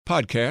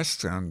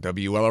Podcasts on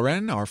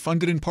WLRN are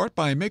funded in part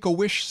by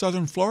Make-A-Wish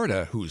Southern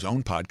Florida, whose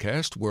own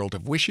podcast, World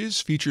of Wishes,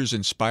 features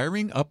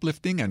inspiring,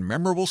 uplifting, and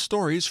memorable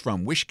stories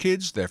from wish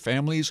kids, their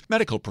families,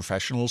 medical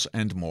professionals,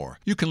 and more.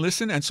 You can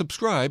listen and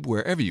subscribe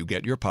wherever you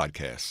get your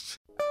podcasts.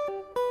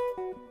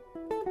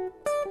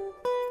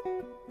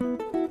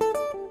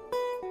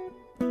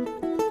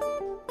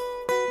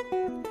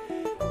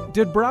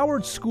 Did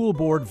Broward School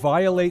Board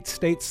violate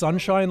state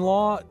sunshine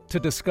law to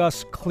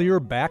discuss clear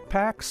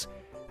backpacks?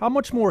 How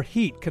much more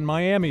heat can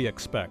Miami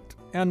expect?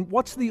 And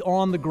what's the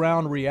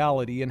on-the-ground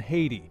reality in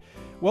Haiti?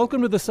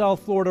 Welcome to the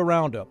South Florida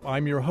Roundup.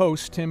 I'm your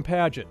host, Tim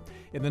Padgett.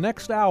 In the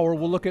next hour,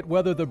 we'll look at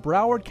whether the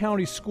Broward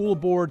County School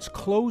Board's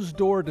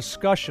closed-door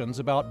discussions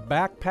about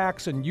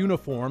backpacks and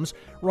uniforms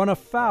run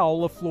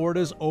afoul of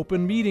Florida's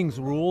open meetings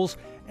rules,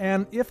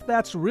 and if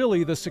that's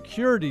really the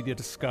security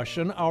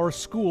discussion our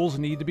schools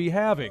need to be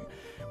having.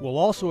 We'll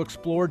also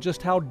explore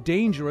just how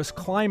dangerous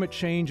climate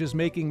change is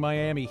making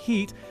Miami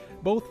heat,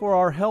 both for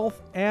our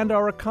health and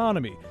our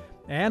economy.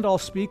 And I'll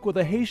speak with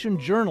a Haitian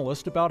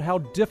journalist about how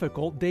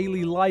difficult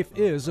daily life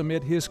is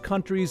amid his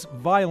country's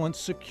violent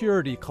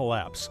security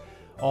collapse.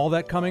 All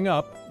that coming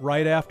up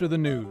right after the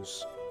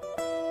news.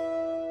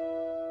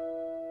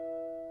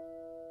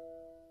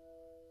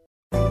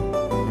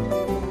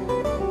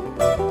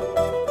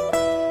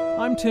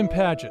 I'm Tim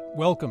Padgett.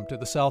 Welcome to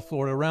the South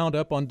Florida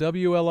Roundup on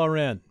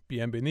WLRN.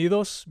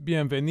 Bienvenidos,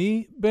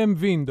 bienveni,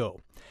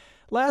 bienvindo.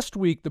 Last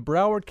week, the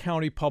Broward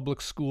County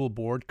Public School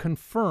Board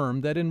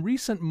confirmed that in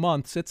recent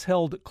months it's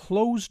held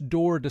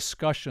closed-door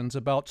discussions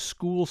about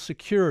school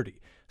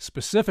security,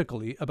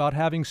 specifically about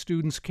having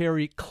students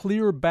carry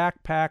clear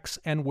backpacks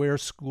and wear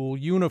school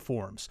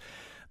uniforms.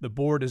 The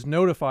board has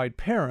notified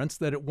parents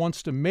that it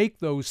wants to make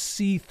those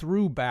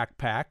see-through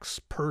backpacks,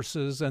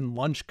 purses, and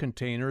lunch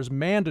containers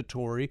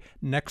mandatory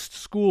next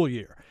school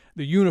year.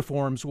 The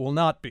uniforms will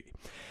not be.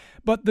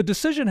 But the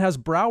decision has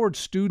Broward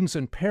students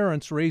and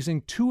parents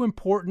raising two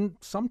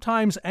important,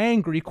 sometimes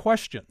angry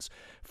questions.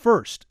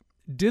 First,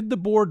 did the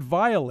board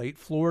violate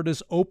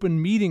Florida's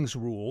open meetings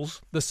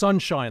rules, the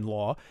Sunshine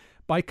Law,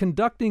 by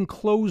conducting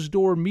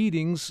closed-door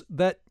meetings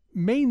that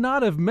may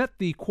not have met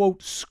the,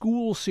 quote,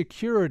 school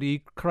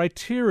security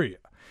criteria?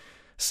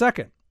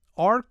 Second,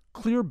 are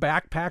clear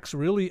backpacks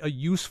really a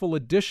useful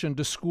addition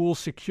to school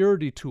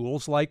security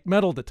tools like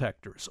metal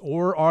detectors,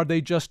 or are they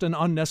just an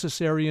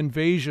unnecessary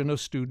invasion of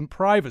student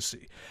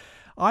privacy?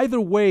 Either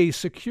way,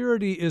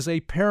 security is a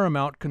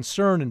paramount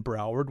concern in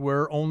Broward,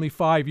 where only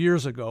 5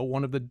 years ago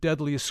one of the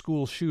deadliest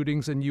school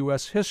shootings in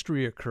U.S.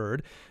 history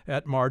occurred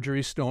at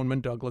Marjorie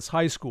Stoneman Douglas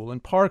High School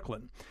in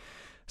Parkland.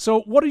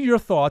 So what are your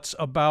thoughts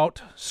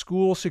about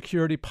school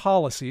security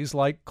policies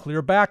like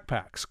clear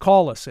backpacks?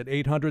 Call us at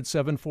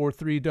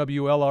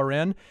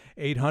 800-743-WLRN,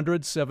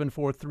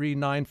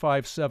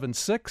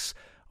 800-743-9576,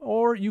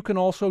 or you can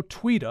also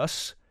tweet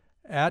us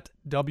at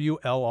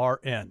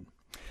WLRN.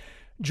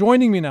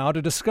 Joining me now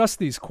to discuss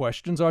these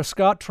questions are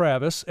Scott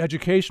Travis,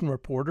 education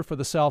reporter for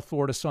the South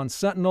Florida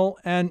Sun-Sentinel,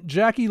 and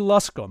Jackie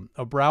Luscombe,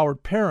 a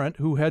Broward parent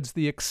who heads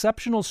the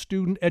Exceptional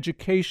Student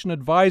Education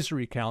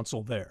Advisory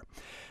Council there.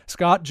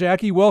 Scott,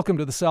 Jackie, welcome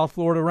to the South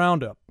Florida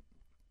Roundup.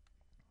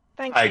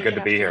 Thank you. Hi, good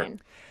to be here.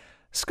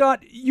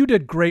 Scott, you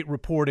did great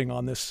reporting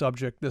on this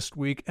subject this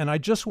week, and I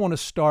just want to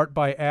start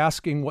by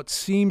asking what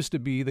seems to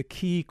be the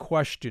key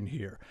question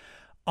here.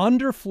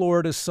 Under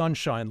Florida's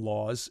sunshine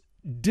laws,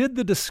 did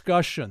the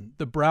discussion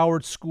the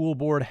Broward School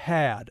Board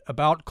had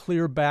about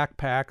clear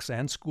backpacks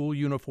and school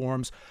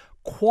uniforms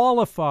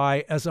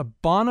qualify as a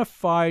bona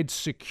fide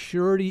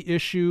security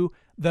issue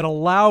that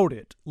allowed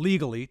it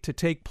legally to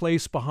take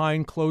place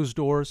behind closed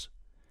doors?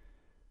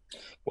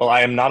 Well,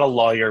 I am not a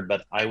lawyer,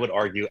 but I would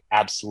argue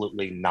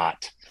absolutely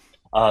not.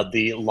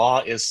 The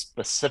law is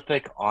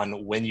specific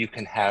on when you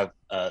can have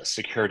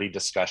security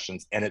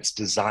discussions, and it's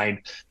designed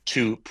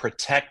to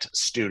protect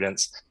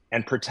students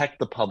and protect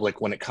the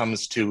public when it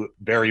comes to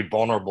very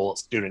vulnerable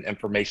student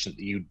information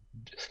that you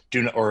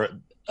do, or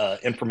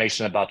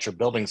information about your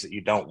buildings that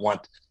you don't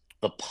want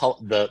the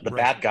right.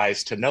 bad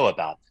guys to know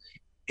about.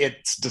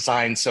 It's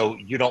designed so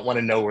you don't want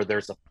to know where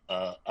there's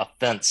a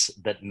fence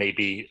that may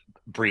be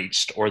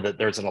breached, or that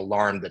there's an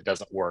alarm that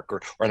doesn't work,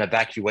 or an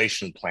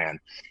evacuation plan.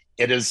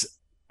 It is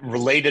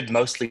related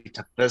mostly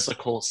to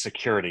physical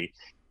security,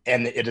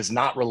 and it is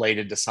not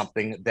related to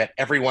something that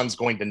everyone's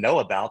going to know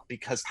about,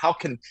 because how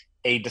can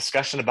a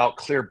discussion about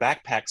clear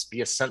backpacks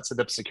be a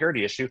sensitive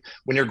security issue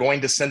when you're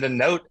going to send a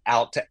note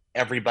out to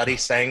everybody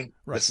saying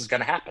this is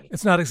going to happen?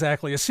 It's not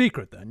exactly a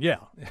secret then, yeah.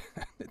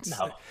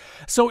 No.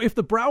 So if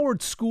the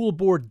Broward School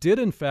Board did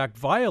in fact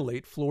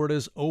violate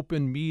Florida's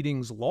open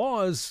meetings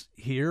laws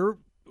here,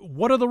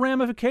 what are the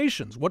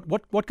ramifications?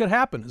 What could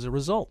happen as a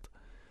result?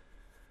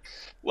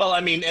 Well,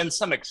 I mean, in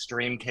some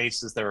extreme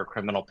cases, there are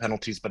criminal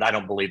penalties, but I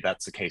don't believe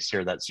that's the case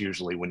here. That's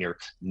usually when you're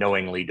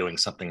knowingly doing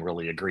something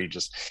really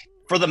egregious.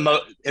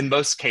 In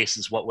most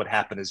cases, what would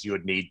happen is you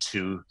would need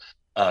to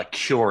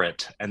cure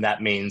it. And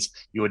that means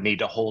you would need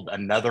to hold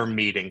another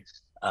meeting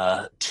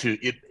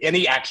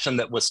any action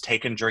that was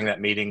taken during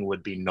that meeting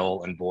would be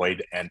null and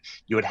void. And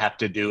you would have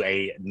to do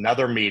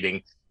another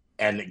meeting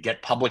and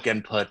get public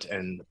input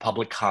and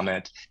public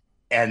comment,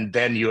 and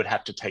then you would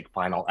have to take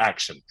final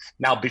action.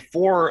 Now,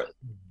 before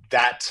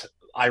that,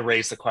 I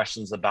raised the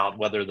questions about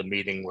whether the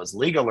meeting was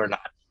legal or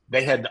not.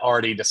 They had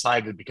already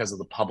decided, because of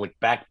the public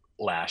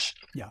backlash,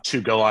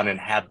 to go on and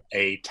have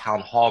a town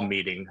hall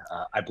meeting.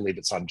 I believe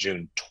it's on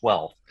June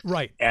 12th.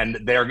 Right. And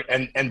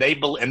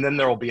then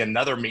there will be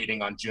another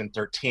meeting on June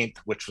 13th,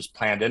 which was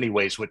planned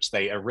anyways, which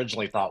they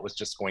originally thought was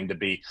just going to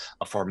be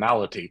a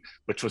formality,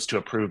 which was to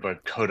approve a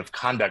code of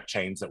conduct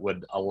change that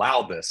would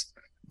allow this.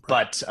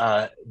 Right.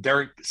 But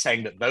they're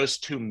saying that those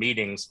two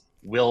meetings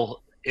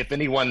will, if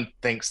anyone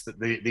thinks that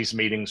these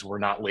meetings were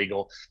not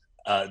legal,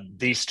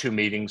 these two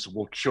meetings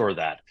will cure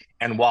that.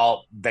 And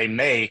while they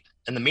may,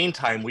 in the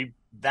meantime,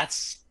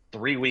 that's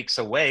 3 weeks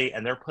away,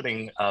 and they're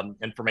putting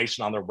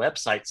information on their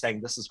website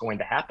saying this is going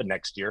to happen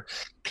next year.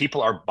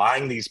 People are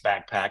buying these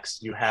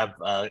backpacks. You have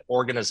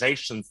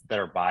organizations that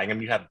are buying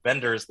them. You have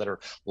vendors that are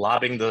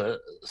lobbying the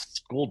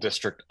school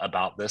district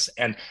about this.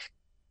 And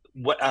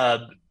what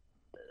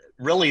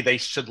really, they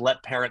should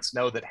let parents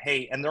know that,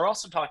 hey, and they're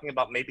also talking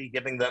about maybe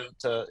giving them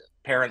to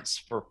parents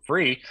for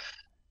free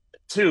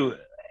too,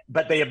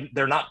 but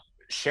they're not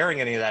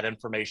sharing any of that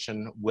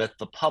information with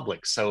the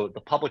public. So the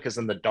public is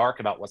in the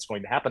dark about what's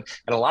going to happen.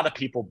 And a lot of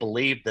people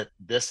believe that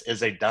this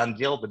is a done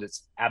deal, that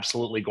it's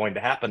absolutely going to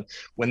happen,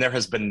 when there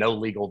has been no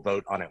legal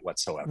vote on it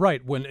whatsoever.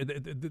 Right. When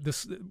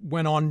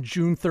on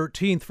June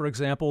 13th, for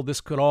example,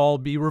 this could all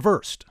be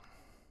reversed.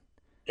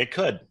 It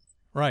could.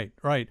 Right.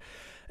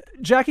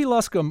 Jackie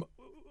Luscombe,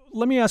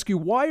 let me ask you,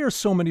 why are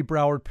so many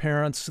Broward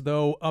parents,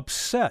 though,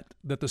 upset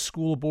that the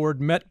school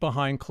board met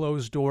behind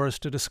closed doors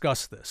to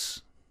discuss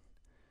this?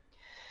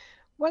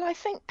 Well, I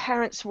think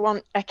parents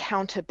want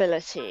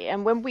accountability.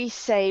 And when we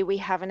say we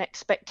have an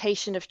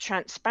expectation of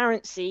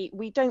transparency,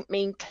 we don't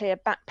mean clear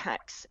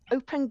backpacks.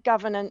 Open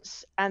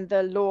governance and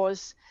the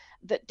laws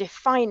that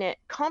define it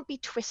can't be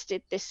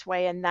twisted this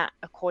way and that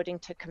according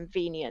to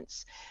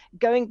convenience.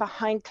 Going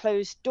behind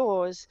closed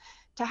doors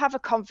to have a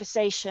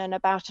conversation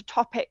about a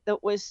topic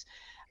that was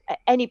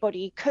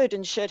anybody could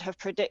and should have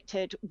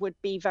predicted would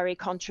be very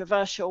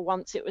controversial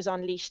once it was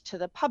unleashed to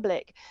the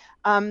public,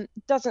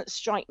 doesn't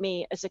strike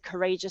me as a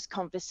courageous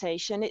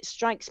conversation. It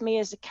strikes me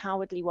as a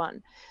cowardly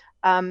one.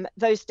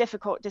 Those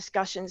difficult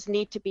discussions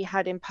need to be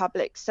had in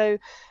public. So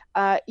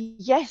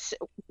yes,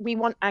 we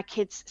want our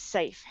kids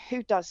safe.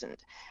 Who doesn't?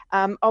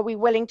 Are we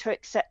willing to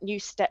accept new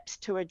steps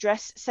to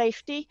address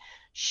safety?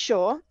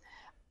 Sure.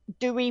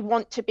 Do we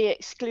want to be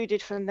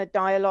excluded from the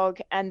dialogue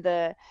and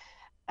the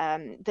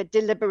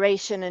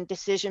deliberation and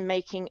decision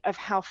making of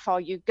how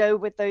far you go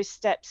with those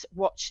steps?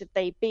 What should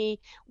they be?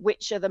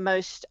 Which are the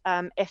most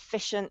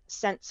efficient,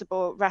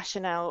 sensible,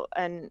 rational,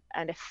 and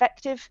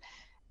effective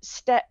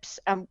steps,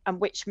 and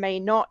which may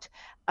not?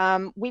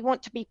 We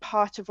want to be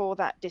part of all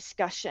that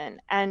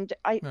discussion. And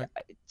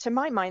to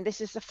my mind,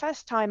 this is the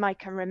first time I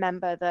can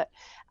remember that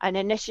an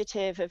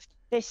initiative of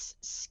this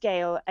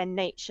scale and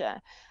nature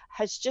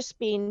has just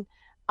been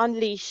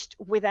unleashed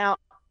without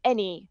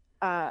any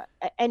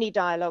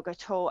dialogue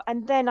at all.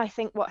 And then I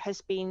think what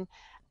has been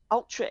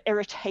ultra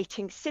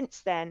irritating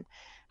since then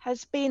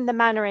has been the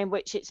manner in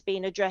which it's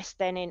been addressed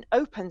then in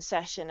open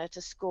session at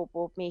a school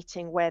board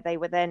meeting, where they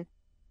were then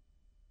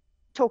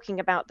talking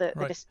about the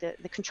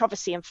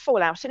controversy and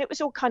fallout. And it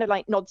was all kind of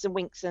like nods and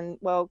winks and,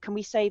 well, can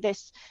we say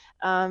this?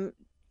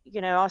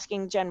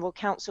 Asking general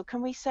counsel,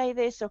 can we say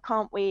this or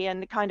can't we?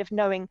 And the kind of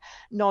knowing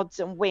nods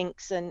and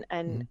winks and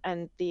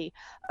the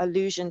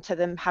allusion to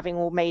them having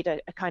all made a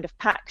kind of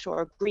pact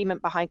or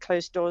agreement behind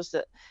closed doors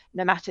that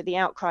no matter the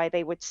outcry,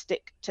 they would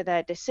stick to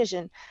their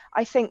decision.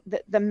 I think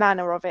that the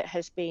manner of it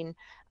has been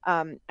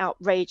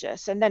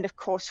outrageous. And then, of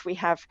course, we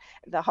have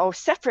the whole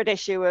separate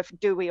issue of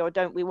do we or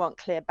don't we want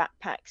clear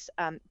backpacks?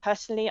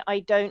 Personally, I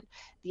don't.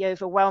 The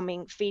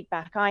overwhelming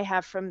feedback I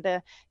have from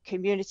the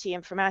community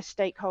and from our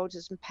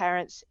stakeholders and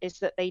parents is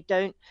that they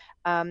don't.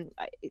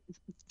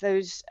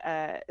 Those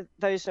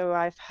who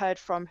I've heard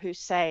from who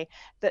say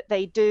that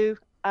they do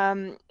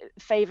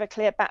favor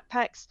clear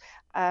backpacks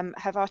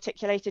have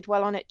articulated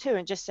well on it too,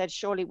 and just said,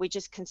 surely we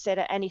just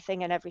consider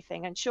anything and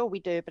everything. And sure we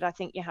do, but I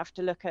think you have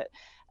to look at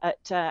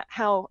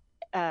how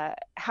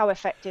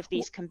effective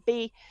these can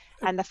be,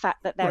 and the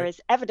fact that there is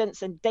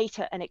evidence and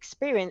data and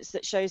experience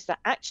that shows that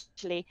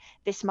actually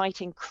this might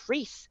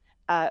increase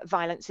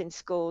violence in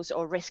schools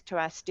or risk to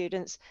our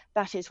students.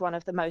 That is one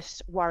of the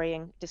most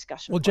worrying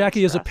discussions. Well,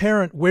 Jackie, as a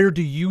parent, where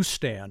do you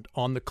stand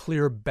on the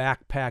clear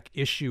backpack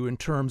issue in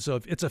terms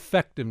of its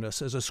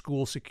effectiveness as a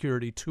school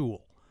security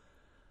tool?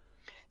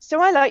 So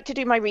I like to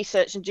do my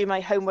research and do my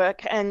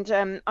homework,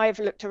 and I've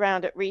looked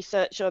around at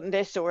research on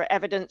this or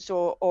evidence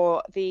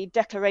or the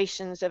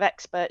declarations of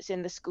experts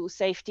in the school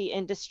safety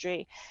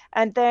industry,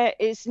 and there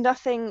is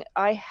nothing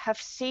I have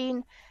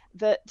seen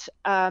that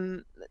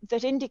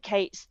that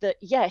indicates that,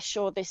 yeah,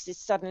 sure, this is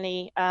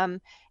suddenly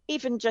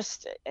even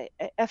just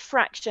a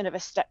fraction of a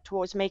step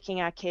towards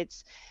making our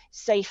kids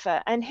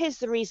safer. And here's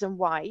the reason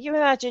why. You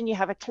imagine you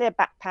have a clear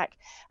backpack,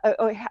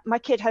 or my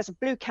kid has a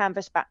blue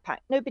canvas backpack,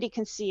 nobody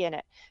can see in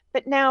it.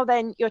 But now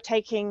then you're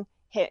taking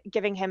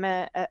giving him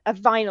a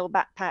vinyl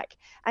backpack,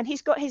 and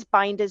he's got his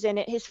binders in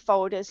it, his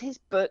folders, his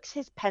books,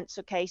 his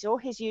pencil case, all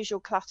his usual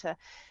clutter.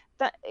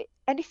 That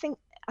anything,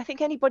 I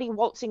think anybody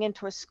waltzing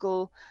into a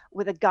school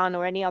with a gun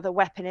or any other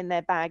weapon in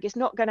their bag is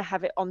not going to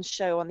have it on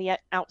show on the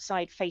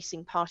outside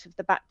facing part of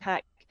the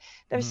backpack.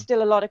 There's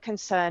still a lot of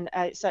concern.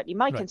 Certainly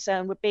my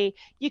concern would be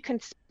you can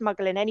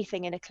smuggle in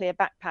anything in a clear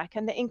backpack,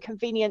 and the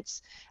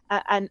inconvenience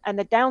and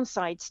the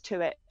downsides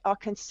to it are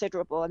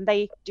considerable, and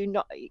they do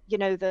not,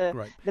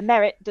 the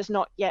merit does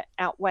not yet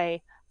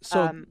outweigh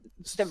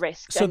the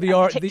risk, and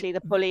particularly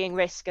the bullying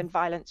risk and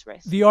violence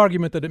risk. The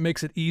argument that it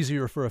makes it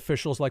easier for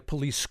officials like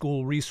police,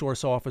 school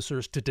resource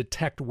officers to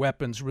detect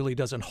weapons really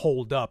doesn't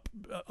hold up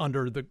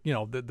under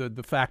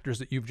the factors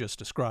that you've just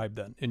described,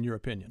 then, in your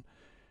opinion.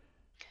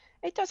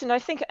 It doesn't. I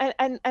think,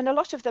 and a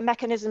lot of the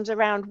mechanisms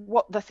around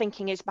what the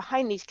thinking is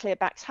behind these clear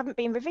backs haven't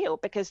been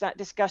revealed, because that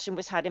discussion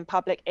was had in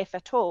public, if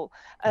at all.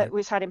 It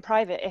was had in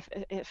private,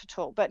 if at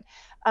all. But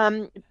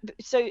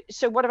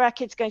so what are our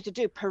kids going to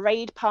do?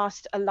 Parade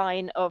past a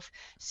line of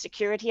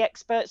security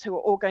experts who are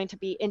all going to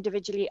be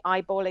individually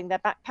eyeballing their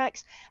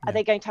backpacks? Are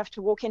they going to have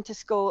to walk into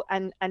school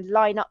and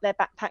line up their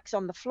backpacks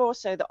on the floor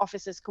so that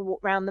officers can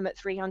walk around them at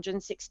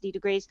 360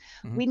 degrees?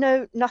 We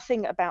know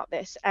nothing about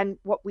this. And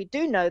what we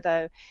do know,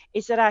 though,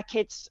 is that our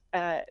kids'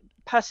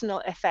 personal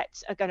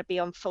effects are going to be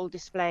on full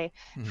display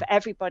for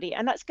everybody,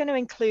 and that's going to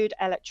include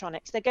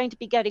electronics. They're going to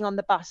be getting on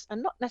the bus,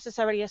 and not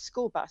necessarily a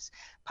school bus,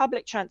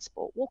 public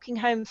transport, walking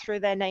home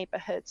through their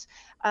neighborhoods,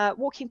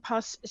 walking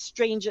past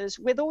strangers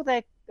with all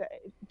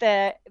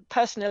their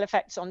personal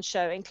effects on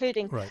show,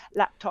 including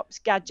laptops,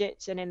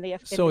 gadgets, and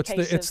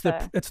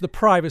it's the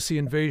privacy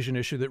invasion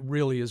issue that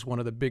really is one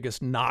of the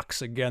biggest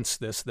knocks against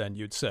this, then,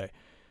 you'd say.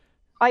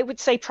 I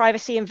would say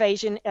privacy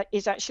invasion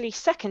is actually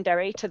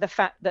secondary to the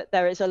fact that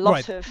there is a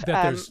lot of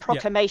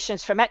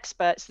proclamations from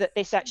experts that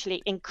this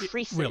actually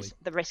increases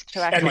the risk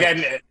to our kids.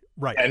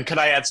 And could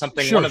I add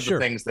something? Sure, one of the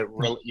things that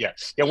really,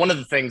 one of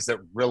the things that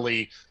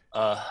really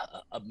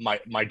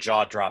my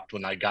jaw dropped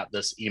when I got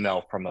this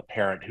email from a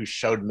parent who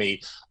showed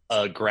me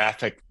a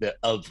graphic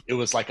it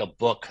was like a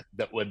book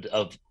that would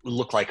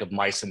look like Of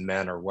Mice and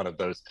Men, or one of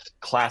those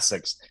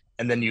classics,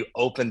 and then you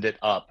opened it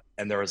up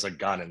and there was a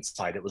gun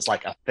inside. It was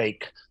like a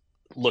fake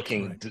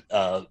looking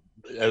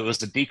it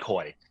was a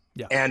decoy,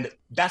 and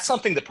that's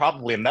something that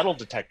probably a metal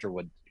detector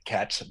would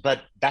catch,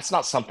 but that's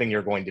not something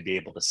you're going to be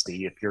able to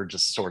see if you're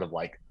just sort of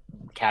like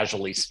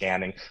casually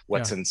scanning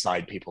what's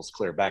inside people's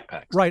clear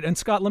backpacks. Right. And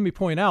Scott, let me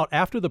point out,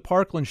 after the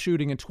Parkland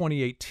shooting in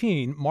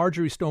 2018,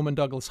 Marjorie Stoneman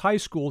Douglas High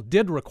School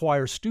did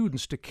require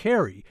students to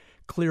carry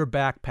clear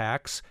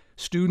backpacks.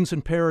 Students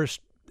and parents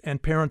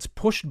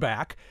pushed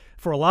back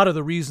for a lot of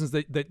the reasons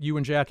that you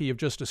and Jackie have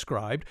just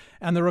described,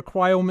 and the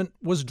requirement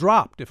was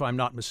dropped, if I'm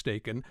not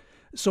mistaken.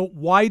 So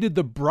why did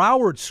the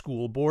Broward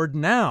School Board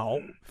now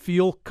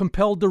feel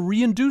compelled to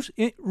reintroduce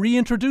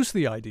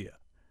the idea?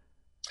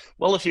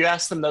 Well, if you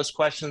ask them those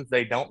questions,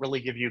 they don't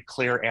really give you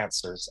clear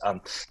answers,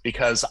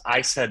 because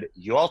I said,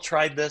 you all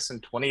tried this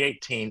in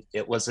 2018.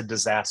 It was a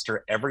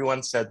disaster.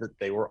 Everyone said that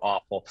they were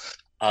awful.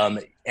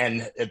 And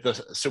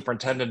the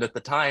superintendent at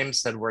the time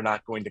said, we're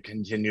not going to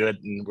continue it,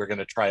 and we're going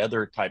to try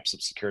other types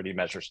of security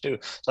measures too.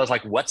 So I was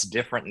like, what's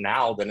different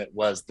now than it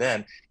was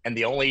then? And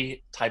the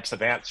only types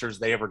of answers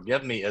they ever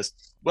give me is,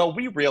 well,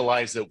 we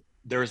realize that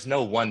there is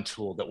no one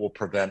tool that will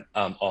prevent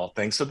all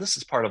things. So this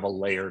is part of a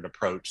layered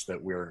approach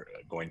that we're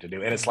going to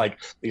do. And it's like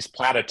these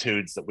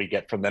platitudes that we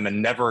get from them,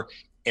 and never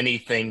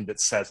anything that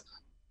says,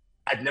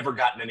 I've never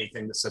gotten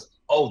anything that says,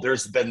 oh,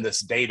 there's been this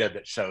data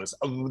that shows.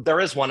 There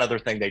is one other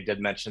thing they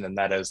did mention, and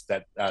that is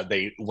that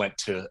they went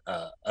to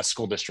a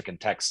school district in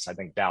Texas, I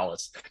think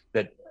Dallas,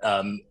 that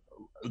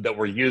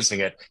were using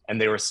it, and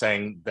they were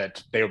saying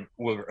that they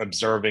were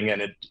observing,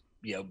 and it,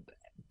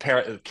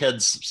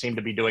 kids seemed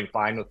to be doing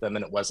fine with them,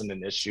 and it wasn't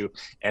an issue,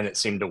 and it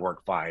seemed to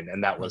work fine.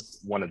 And that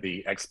was one of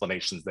the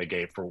explanations they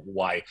gave for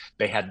why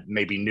they had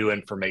maybe new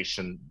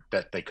information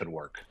that they could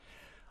work.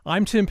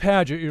 I'm Tim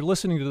Padgett. You're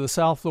listening to the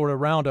South Florida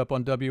Roundup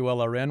on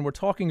WLRN. We're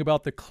talking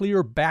about the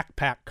clear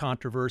backpack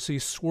controversy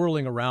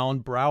swirling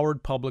around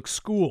Broward Public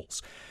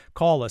Schools.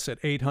 Call us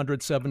at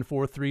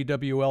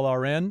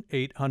 800-743-WLRN,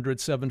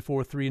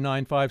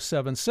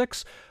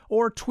 800-743-9576,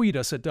 or tweet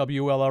us at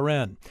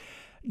WLRN.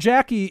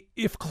 Jackie,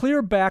 if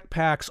clear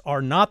backpacks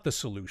are not the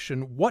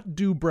solution, what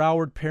do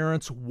Broward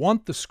parents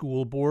want the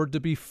school board to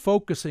be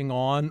focusing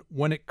on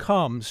when it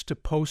comes to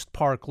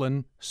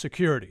post-Parkland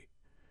security?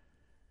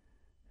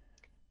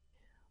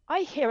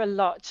 I hear a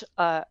lot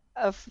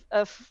of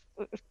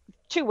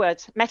two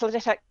words: metal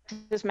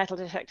detectors, metal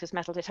detectors,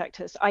 metal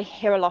detectors. I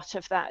hear a lot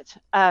of that.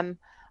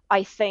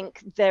 I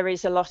think there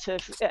is a lot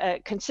of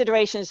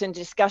considerations and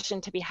discussion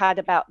to be had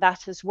about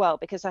that as well,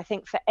 because I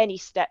think for any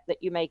step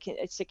that you make in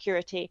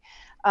security,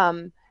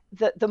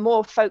 the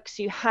more folks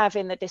you have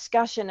in the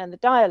discussion and the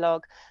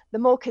dialogue, the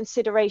more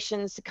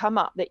considerations come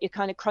up that you're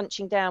kind of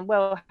crunching down.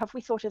 Well, have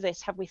we thought of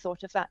this? Have we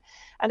thought of that?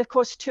 And of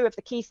course, two of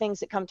the key things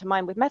that come to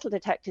mind with metal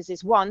detectors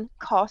is one,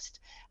 cost,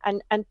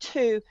 and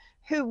two,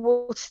 who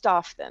will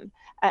staff them?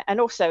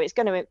 And also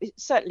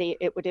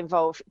it would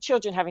involve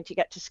children having to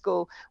get to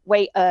school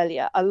way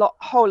earlier,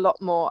 whole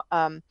lot more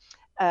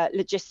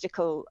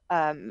logistical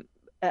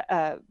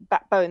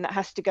backbone that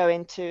has to go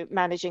into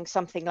managing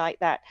something like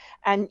that.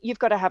 And you've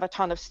got to have a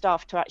ton of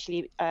staff to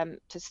actually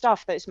to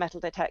staff those metal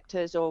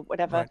detectors or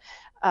whatever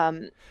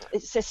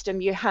system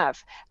you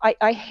have.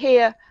 I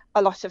hear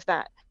a lot of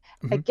that.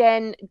 Mm-hmm.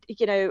 Again,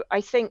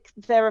 I think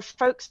there are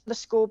folks on the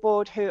school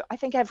board who, I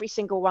think every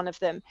single one of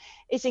them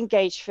is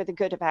engaged for the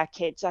good of our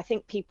kids. I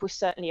think people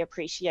certainly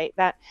appreciate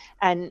that,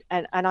 and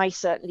I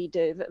certainly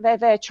do.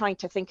 They're trying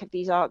to think of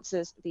these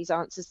answers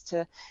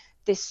to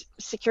this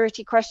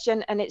security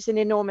question, and it's an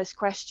enormous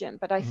question.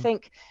 But I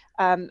think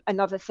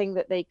another thing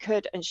that they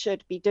could and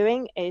should be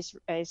doing is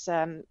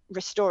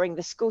restoring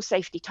the School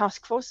Safety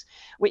Task Force,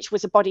 which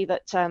was a body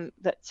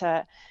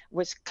that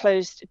was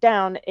closed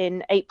down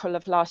in April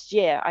of last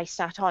year. I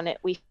sat on it.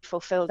 We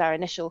fulfilled our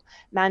initial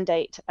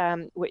mandate,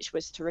 which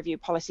was to review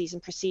policies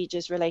and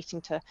procedures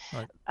relating to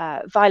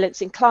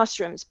violence in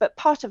classrooms. But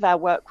part of our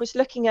work was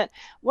looking at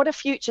what are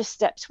future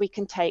steps we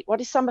can take.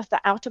 What is some of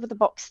the out of the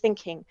box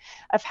thinking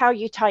of how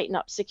you tighten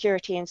up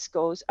security in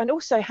schools, and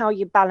also how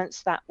you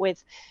balance that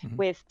with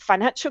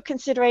financial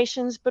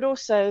considerations, but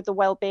also the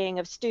well-being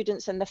of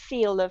students and the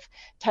feel of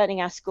turning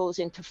our schools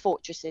into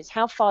fortresses.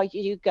 How far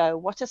you go?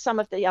 What are some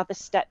of the other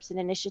steps and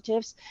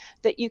initiatives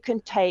that you can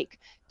take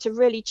to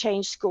really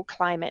change school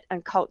climate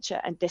and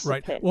culture and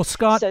discipline? Right. Well,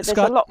 Scott, so there's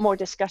a lot more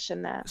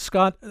discussion there.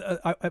 Scott,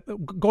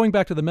 going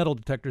back to the metal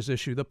detectors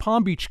issue, the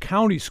Palm Beach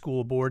County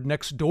School Board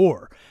next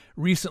door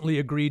recently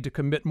agreed to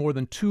commit more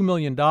than $2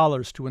 million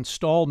to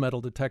install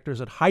metal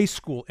detectors at high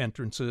school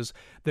entrances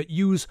that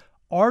use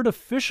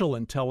artificial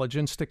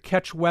intelligence to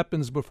catch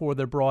weapons before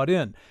they're brought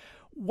in.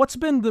 What's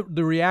been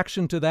the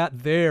reaction to that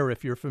there,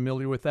 if you're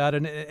familiar with that?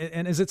 And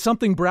is it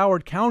something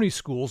Broward County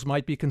schools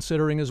might be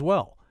considering as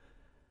well?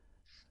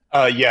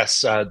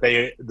 Yes,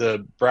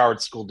 the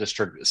Broward School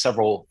District,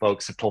 several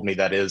folks have told me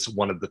that is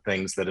one of the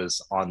things that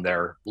is on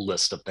their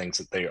list of things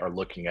that they are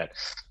looking at.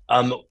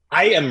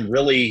 I am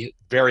really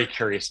very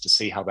curious to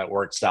see how that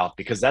works out,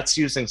 because that's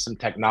using some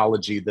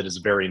technology that is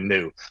very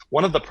new.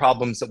 One of the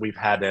problems that we've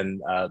had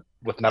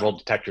with metal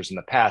detectors in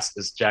the past,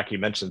 as Jackie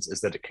mentions, is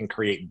that it can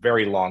create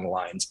very long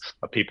lines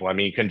of people. I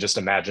mean, you can just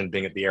imagine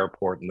being at the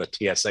airport in the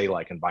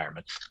TSA-like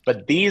environment.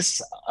 But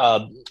these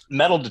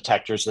metal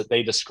detectors that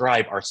they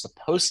describe are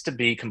supposed to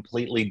be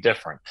completely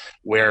different,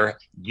 where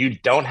you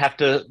don't have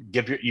to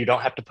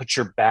put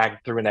your bag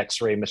through an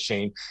X-ray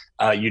machine.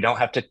 You don't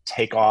have to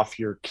take off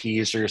your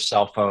keys or your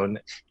cell phone.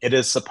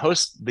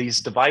 These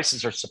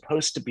devices are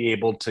supposed to be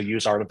able to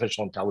use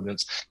artificial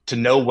intelligence to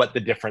know what the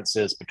difference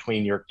is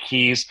between your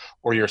keys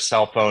or your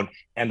cell phone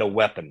and a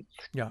weapon.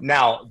 Yeah.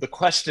 Now, the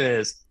question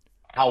is,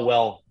 how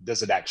well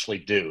does it actually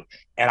do?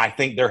 And I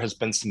think there has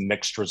been some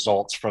mixed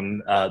results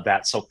from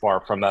that so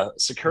far. From a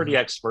security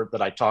expert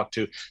that I talked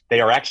to, they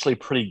are actually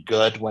pretty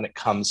good when it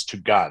comes to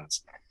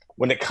guns.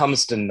 When it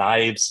comes to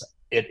knives,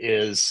 it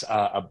is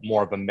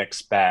more of a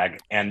mixed bag,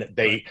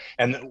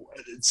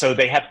 so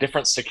they have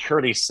different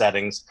security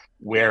settings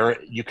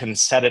where you can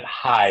set it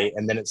high,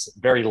 and then it's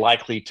very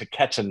likely to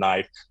catch a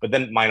knife, but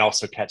then it might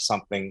also catch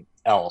something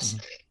else.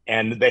 Mm-hmm.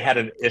 And they had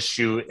an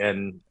issue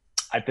in,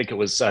 I think it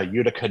was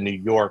Utica, New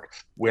York,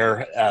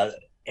 where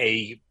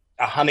a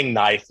hunting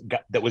knife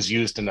that was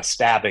used in a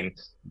stabbing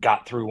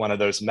got through one of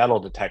those metal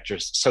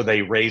detectors. So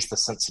they raised the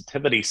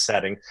sensitivity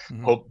setting,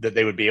 hoped that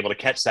they would be able to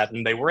catch that.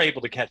 And they were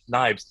able to catch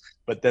knives,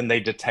 but then they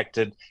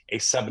detected a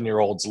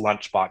 7-year-old's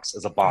lunchbox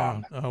as a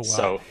bomb. Oh, wow.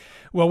 So,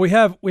 well, we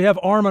have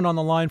Armin on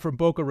the line from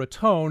Boca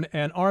Raton.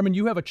 And Armin,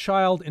 you have a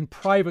child in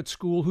private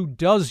school who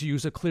does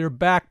use a clear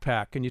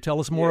backpack. Can you tell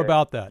us more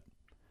about that?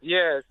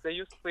 Yes, they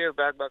use clear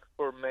backpacks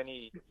for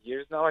many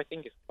years now. I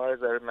think, as far as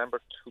I remember,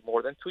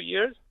 more than 2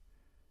 years.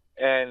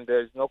 And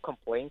there's no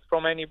complaints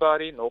from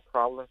anybody, no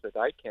problems that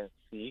I can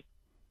see.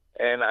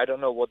 And I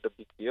don't know what the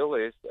big deal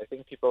is. I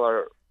think people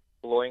are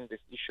blowing this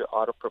issue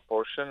out of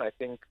proportion. I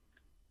think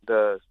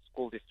the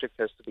school district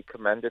has to be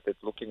commended at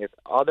looking at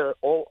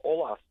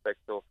all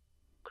aspects of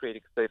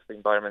creating a safe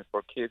environment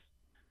for kids.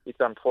 It's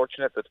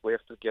unfortunate that we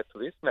have to get to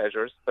these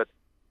measures, but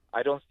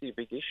I don't see a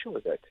big issue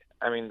with it.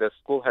 I mean, the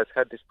school has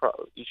had this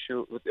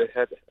issue,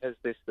 has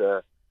this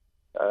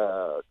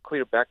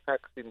clear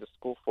backpacks in the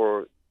school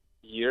for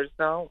years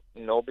now.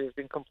 Nobody's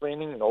been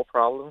complaining, no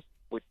problems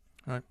with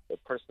the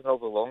personal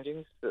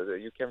belongings.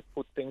 You can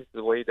put things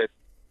the way that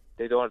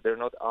they're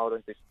not out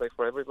on display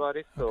for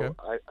everybody. So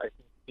I think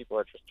people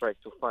are just trying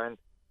to find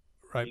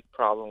big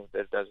problems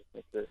that doesn't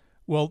exist.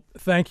 Well,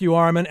 thank you,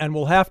 Armin, and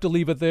we'll have to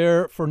leave it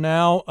there for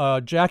now.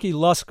 Jackie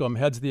Luscombe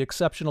heads the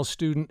Exceptional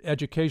Student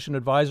Education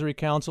Advisory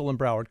Council in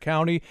Broward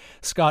County.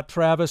 Scott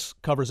Travis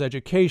covers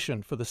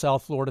education for the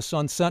South Florida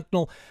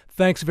Sun-Sentinel.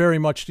 Thanks very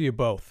much to you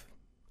both.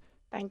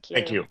 Thank you.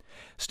 Thank you.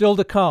 Still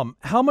to come,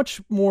 how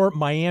much more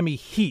Miami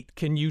Heat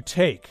can you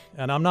take?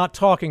 And I'm not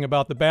talking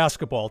about the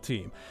basketball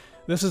team.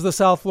 This is the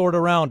South Florida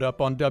Roundup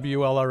on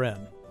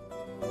WLRN.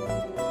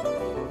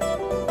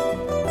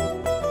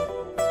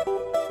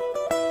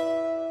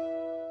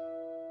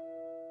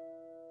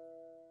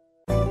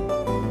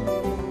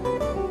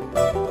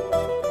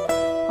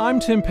 I'm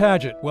Tim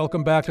Padgett.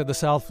 Welcome back to the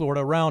South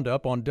Florida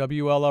Roundup on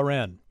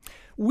WLRN.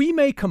 We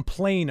may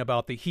complain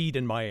about the heat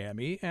in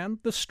Miami, and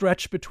the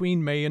stretch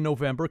between May and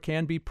November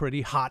can be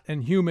pretty hot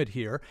and humid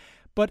here,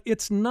 but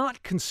it's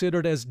not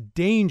considered as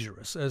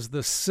dangerous as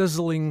the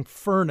sizzling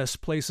furnace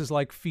places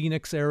like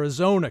Phoenix,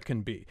 Arizona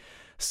can be.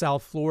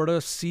 South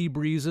Florida sea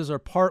breezes are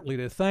partly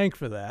to thank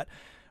for that.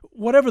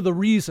 Whatever the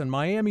reason,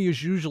 Miami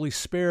is usually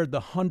spared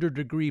the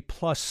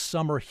 100-degree-plus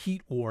summer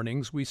heat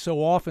warnings we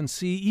so often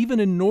see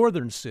even in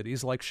northern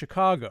cities like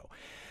Chicago.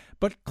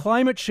 But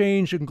climate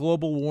change and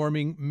global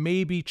warming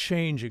may be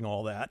changing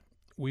all that.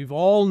 We've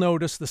all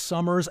noticed the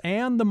summers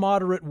and the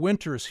moderate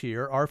winters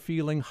here are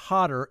feeling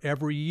hotter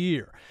every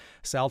year.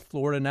 South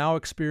Florida now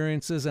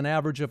experiences an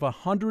average of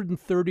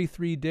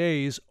 133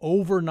 days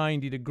over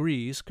 90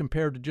 degrees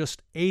compared to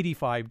just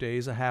 85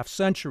 days a half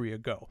century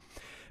ago.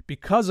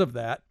 Because of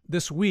that,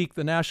 this week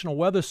the National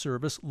Weather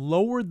Service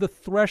lowered the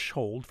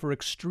threshold for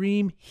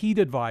extreme heat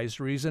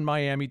advisories in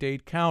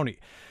Miami-Dade County.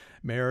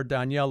 Mayor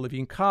Danielle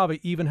Levine-Cava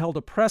even held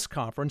a press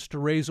conference to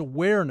raise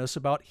awareness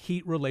about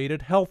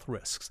heat-related health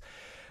risks.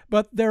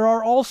 But there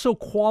are also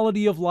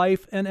quality of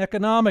life and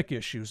economic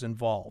issues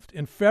involved.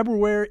 If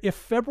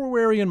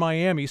February in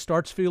Miami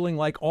starts feeling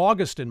like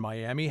August in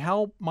Miami,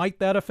 how might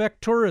that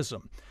affect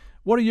tourism?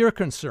 What are your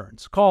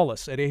concerns? Call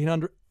us at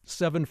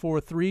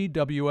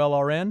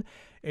 800-743-WLRN,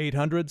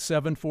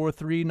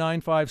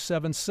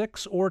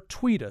 800-743-9576, or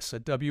tweet us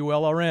at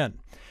WLRN.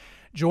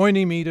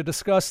 Joining me to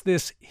discuss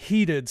this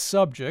heated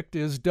subject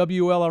is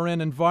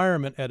WLRN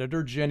Environment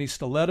Editor Jenny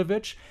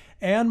Staletovich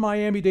and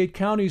Miami-Dade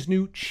County's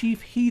new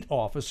Chief Heat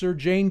Officer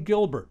Jane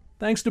Gilbert.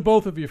 Thanks to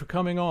both of you for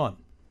coming on.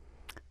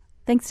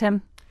 Thanks,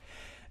 Tim.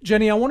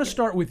 Jenny, I want to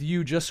start with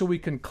you just so we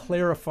can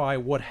clarify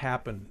what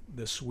happened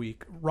this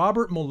week.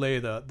 Robert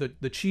Moleda,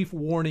 the chief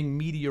warning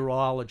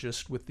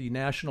meteorologist with the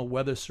National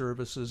Weather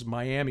Service's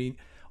Miami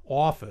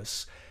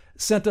office,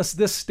 sent us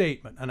this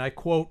statement, and I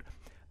quote,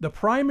 "The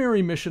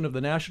primary mission of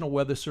the National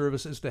Weather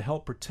Service is to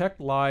help protect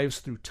lives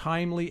through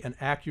timely and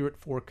accurate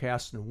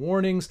forecasts and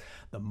warnings.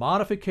 The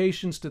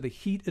modifications to the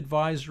heat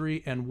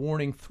advisory and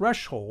warning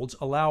thresholds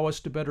allow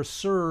us to better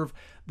serve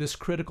this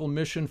critical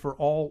mission for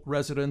all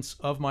residents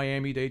of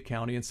Miami-Dade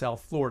County and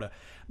South Florida."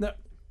 Now,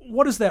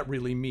 what does that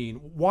really mean?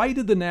 Why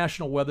did the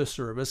National Weather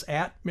Service,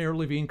 at Mayor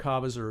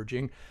Levine-Cava's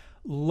urging,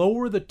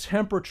 lower the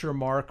temperature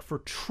mark for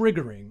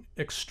triggering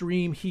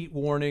extreme heat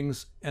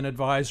warnings and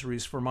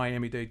advisories for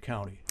Miami-Dade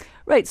County?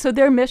 Right. So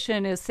their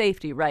mission is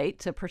safety, right?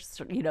 To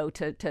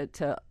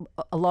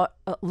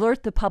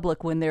alert the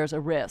public when there's a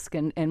risk.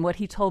 And what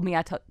he told me,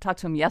 I talked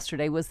to him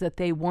yesterday, was that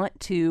they want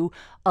to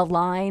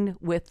align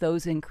with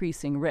those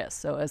increasing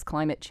risks. So as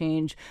climate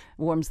change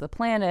warms the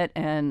planet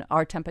and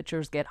our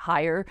temperatures get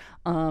higher,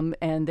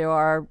 and there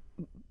are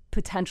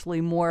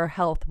potentially more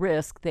health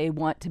risk, they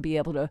want to be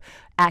able to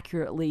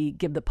accurately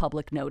give the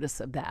public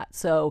notice of that.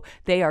 So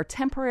they are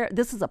temporary.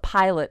 This is a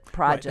pilot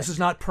project. Right. This is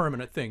not a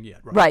permanent thing yet,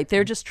 right? Right.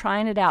 They're just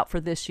trying it out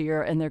for this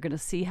year, and they're going to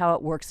see how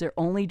it works. They're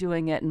only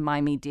doing it in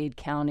Miami-Dade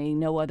County,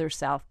 no other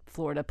South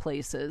Florida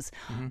places.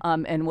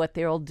 Mm-hmm. And what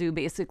they'll do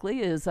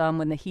basically is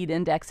when the heat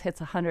index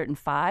hits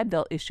 105,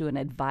 they'll issue an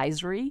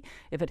advisory.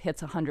 If it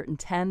hits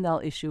 110,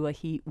 they'll issue a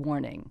heat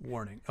warning.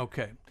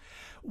 Okay.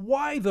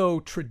 Why, though,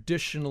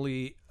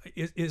 traditionally,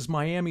 is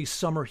Miami's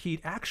summer heat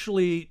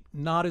actually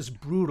not as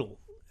brutal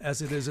as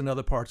it is in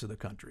other parts of the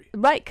country?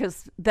 Right,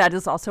 because that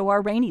is also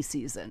our rainy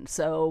season.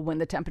 So when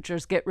the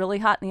temperatures get really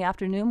hot in the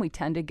afternoon, we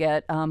tend to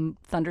get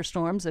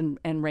thunderstorms and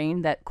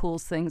rain that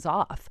cools things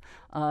off.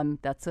 And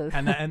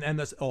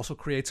this also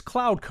creates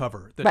cloud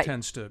cover that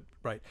tends to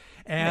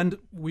And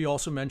we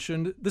also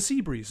mentioned the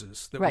sea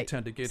breezes that we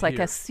tend to get. It's like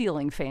here. A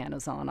ceiling fan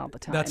is on all the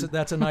time.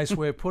 That's a nice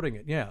way of putting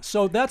it. Yeah.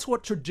 So that's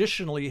what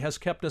traditionally has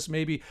kept us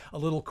maybe a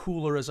little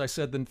cooler, as I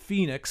said, than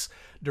Phoenix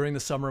during the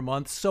summer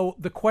months. So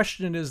the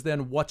question is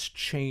then, what's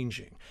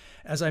changing?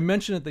 As I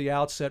mentioned at the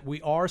outset, we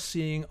are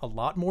seeing a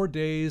lot more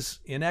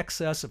days in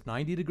excess of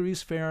 90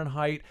 degrees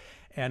Fahrenheit.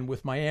 And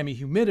with Miami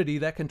humidity,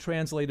 that can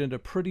translate into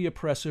pretty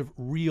oppressive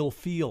real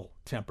feel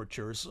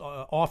temperatures,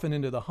 often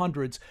into the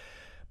hundreds.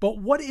 But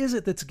what is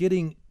it that's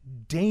getting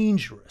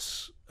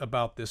dangerous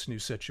about this new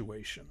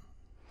situation?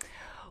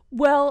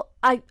 Well,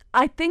 I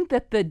think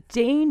that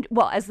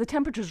as the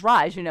temperatures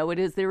rise,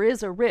 there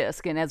is a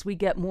risk, and as we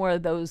get more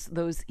of those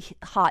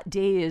hot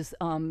days,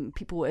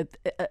 people with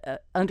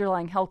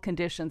underlying health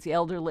conditions, the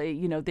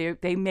elderly,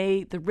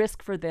 the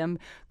risk for them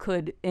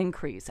could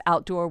increase.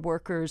 Outdoor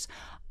workers,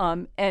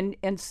 and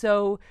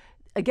so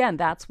again,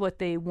 that's what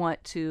they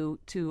want to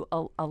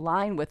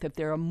align with. If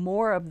there are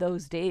more of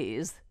those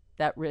days,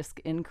 that risk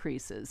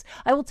increases.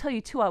 I will tell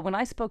you, too, when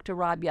I spoke to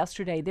Rob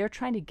yesterday, they're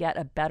trying to get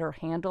a better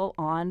handle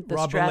on the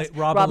stress.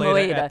 Rob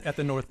Moleda at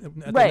the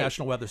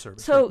National Weather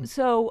Service.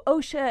 So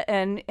OSHA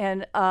and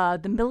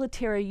the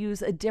military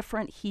use a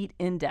different heat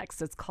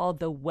index. It's called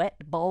the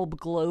Wet Bulb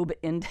Globe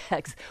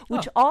Index,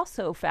 which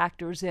also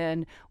factors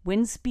in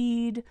wind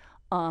speed,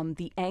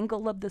 the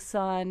angle of the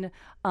sun.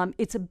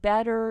 It's a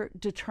better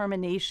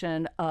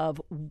determination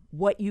of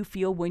what you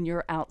feel when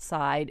you're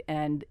outside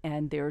and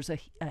there's a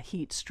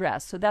heat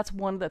stress. So that's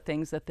one of the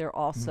things that they're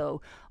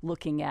also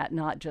looking at,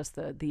 not just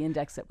the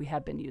index that we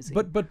have been using.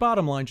 But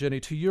bottom line, Jenny,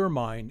 to your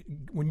mind,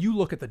 when you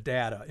look at the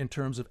data in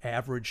terms of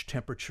average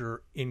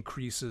temperature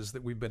increases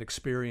that we've been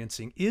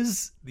experiencing,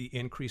 is the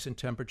increase in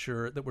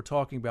temperature that we're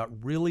talking about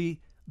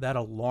really that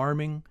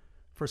alarming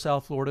for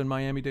South Florida and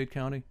Miami-Dade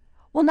County?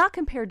 Well, not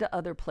compared to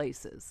other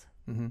places.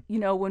 Mm-hmm. You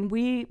know,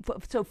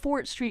 so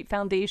Fort Street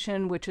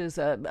Foundation, which is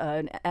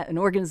an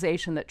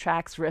organization that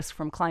tracks risk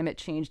from climate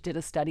change, did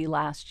a study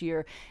last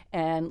year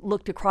and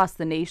looked across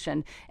the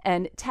nation.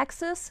 And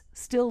Texas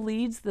still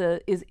leads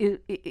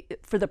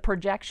for the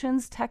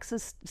projections.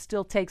 Texas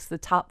still takes the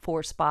top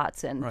 4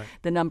 spots in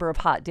the number of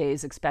hot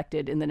days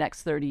expected in the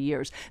next 30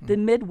 years. The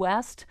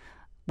Midwest,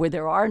 where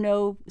there are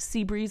no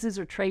sea breezes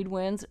or trade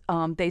winds,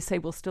 they say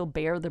will still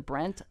bear the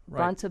brunt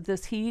of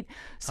this heat.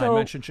 So I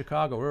mentioned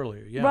Chicago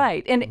earlier, yeah.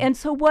 Right, and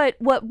so what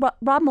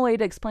Rob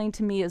Moeda explained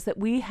to me is that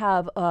we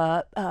have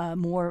a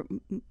more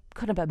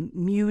kind of a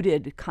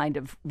muted kind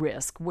of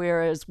risk,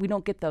 whereas we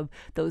don't get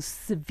those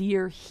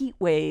severe heat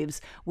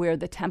waves where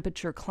the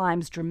temperature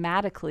climbs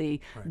dramatically.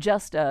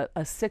 Just a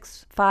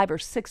 5 or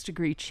 6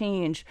 degree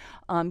change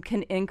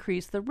can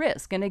increase the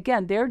risk. And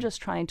again, they're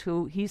just trying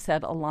to, he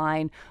said,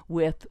 align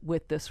with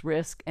this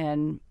risk,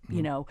 and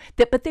you know,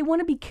 but they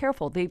want to be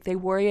careful. They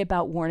worry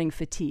about warning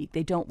fatigue.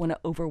 They don't want to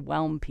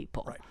overwhelm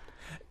people. Right.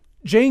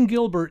 Jane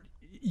Gilbert,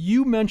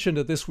 you mentioned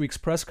at this week's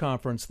press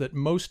conference that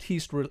most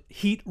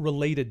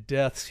heat-related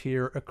deaths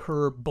here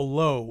occur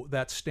below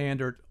that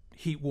standard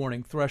heat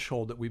warning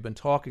threshold that we've been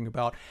talking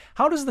about.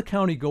 How does the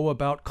county go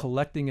about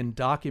collecting and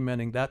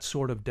documenting that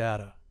sort of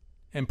data,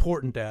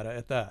 important data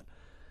at that?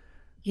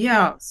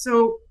 Yeah,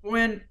 so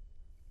when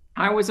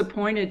I was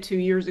appointed 2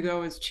 years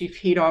ago as chief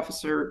heat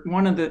officer,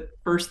 one of the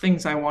first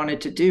things I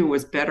wanted to do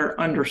was better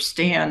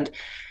understand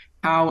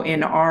how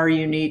in our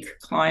unique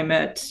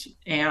climate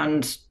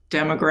and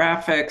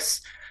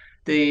demographics,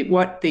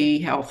 what the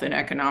health and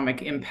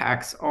economic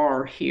impacts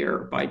are here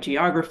by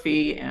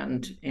geography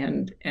and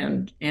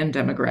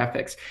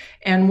demographics.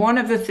 And one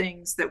of the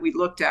things that we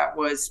looked at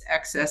was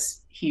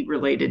excess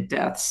heat-related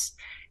deaths.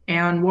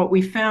 And what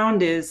we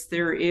found is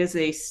there is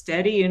a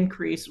steady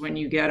increase when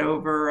you get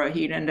over a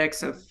heat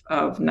index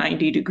of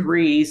 90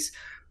 degrees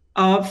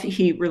of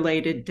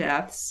heat-related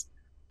deaths,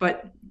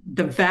 but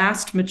the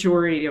vast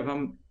majority of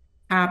them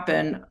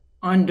happen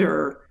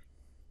under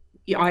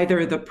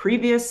either the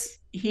previous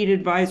heat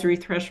advisory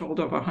threshold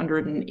of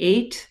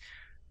 108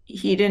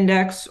 heat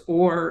index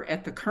or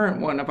at the current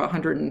one of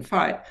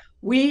 105.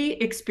 We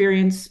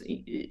experience,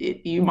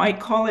 you might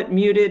call it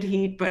muted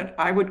heat, but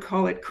I would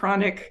call it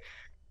chronic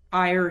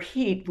higher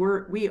heat.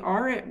 We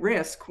are at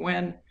risk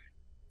when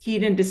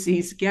heat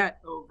indices get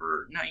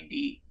over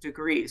 90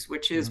 degrees,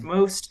 which is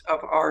most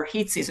of our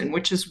heat season,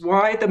 which is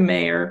why the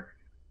mayor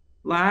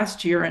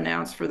last year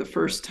announced for the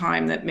first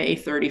time that May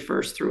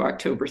 31st through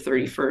October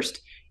 31st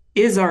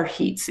is our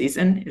heat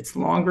season. It's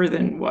longer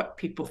than what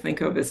people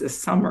think of as a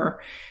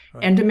summer.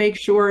 Right. And to make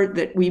sure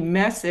that we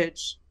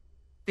message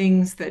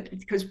things that,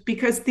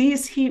 because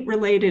these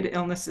heat-related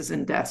illnesses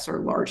and deaths are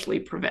largely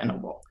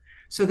preventable,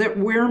 so that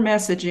we're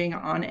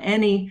messaging on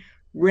any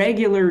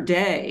regular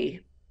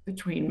day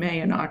between May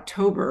and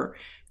October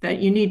that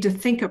you need to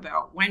think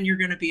about when you're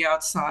going to be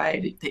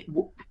outside,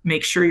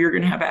 make sure you're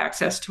going to have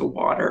access to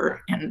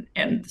water, and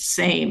the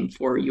same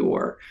for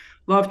your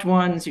loved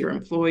ones, your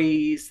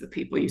employees, the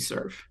people you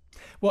serve.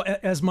 Well,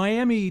 as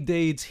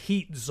Miami-Dade's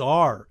heat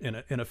czar,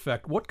 in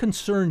effect, what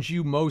concerns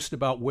you most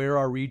about where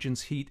our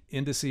region's heat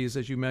indices,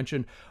 as you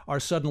mentioned, are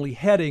suddenly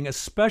heading,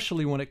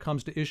 especially when it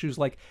comes to issues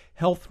like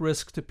health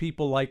risks to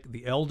people like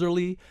the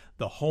elderly,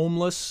 the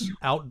homeless,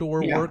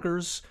 outdoor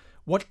workers?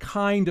 What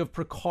kind of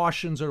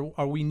precautions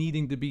are we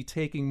needing to be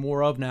taking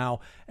more of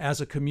now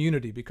as a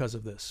community because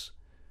of this?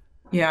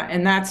 Yeah,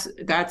 and that's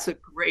a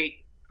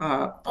great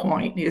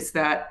point, is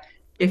that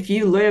if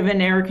you live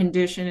in air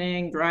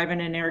conditioning, drive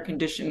in an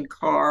air-conditioned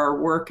car,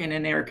 work in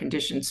an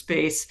air-conditioned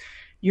space,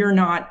 you're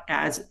not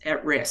as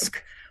at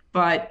risk.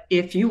 But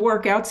if you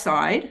work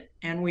outside,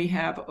 and we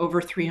have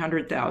over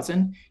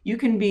 300,000, you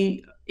can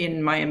be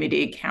in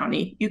Miami-Dade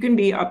County, you can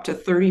be up to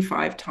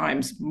 35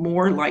 times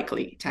more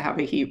likely to have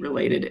a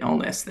heat-related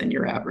illness than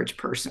your average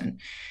person.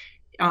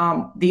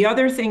 The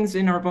other things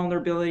in our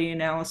vulnerability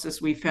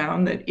analysis, we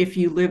found that if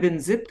you live in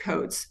zip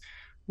codes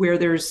where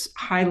there's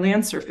high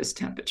land surface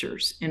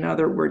temperatures, in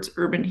other words,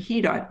 urban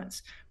heat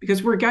islands,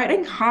 because we're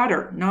getting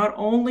hotter, not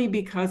only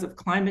because of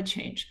climate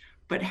change,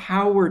 but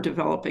how we're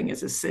developing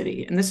as a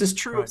city. And this is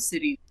true of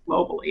cities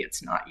globally.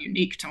 It's not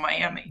unique to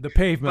Miami. The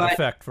pavement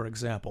effect, for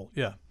example.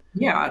 Yeah.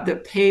 Yeah, the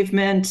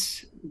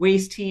pavement,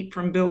 waste heat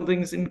from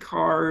buildings and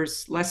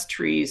cars, less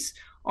trees,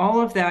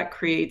 all of that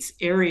creates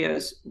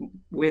areas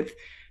with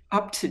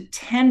up to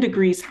 10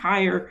 degrees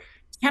higher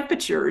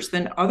temperatures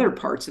than other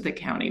parts of the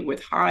county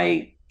with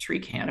high tree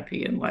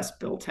canopy and less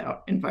built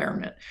out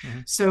environment.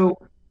 So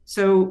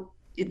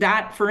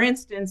that, for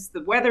instance,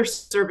 the Weather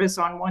Service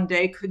on one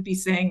day could be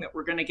saying that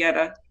we're going to get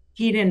a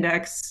heat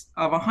index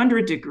of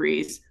 100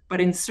 degrees, but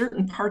in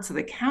certain parts of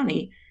the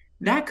county,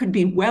 that could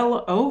be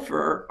well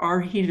over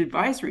our heat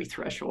advisory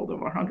threshold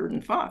of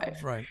 105.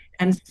 Right.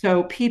 And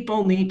so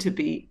people need to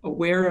be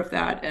aware of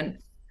that. And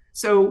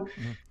so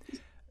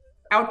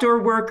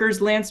outdoor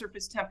workers, land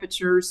surface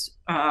temperatures,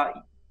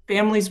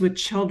 families with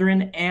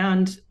children,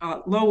 and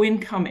low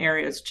income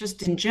areas,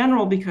 just in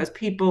general, because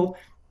people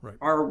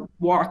are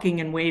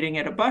walking and waiting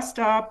at a bus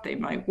stop. They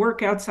might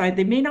work outside.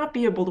 They may not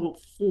be able to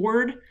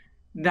afford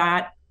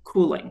that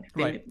cooling.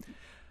 Right.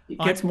 It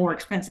gets more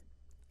expensive.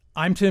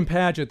 I'm Tim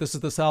Padgett. This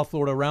is the South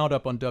Florida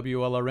Roundup on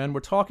WLRN.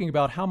 We're talking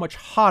about how much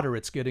hotter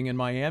it's getting in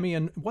Miami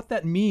and what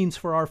that means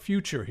for our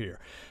future here.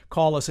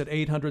 Call us at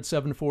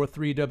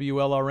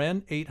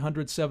 800-743-WLRN,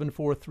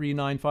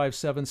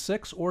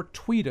 800-743-9576, or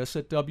tweet us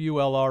at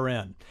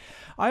WLRN.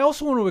 I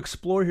also want to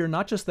explore here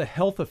not just the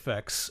health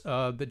effects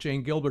that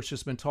Jane Gilbert's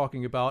just been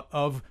talking about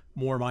of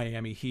more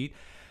Miami heat,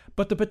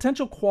 but the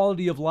potential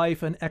quality of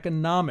life and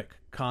economic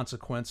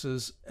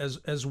consequences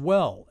as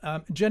well.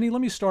 Jenny,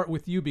 let me start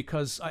with you,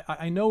 because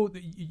I know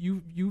that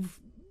you've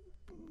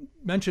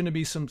mentioned to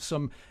me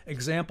some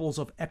examples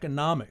of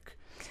economic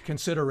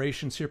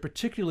considerations here,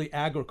 particularly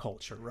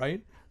agriculture,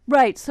 right?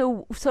 Right.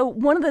 So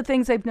one of the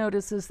things I've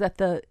noticed is that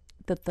the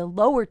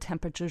lower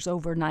temperatures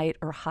overnight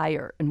are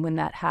higher, and when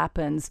that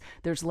happens,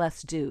 there's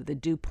less dew. The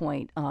dew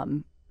point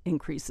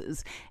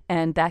increases,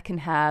 and that can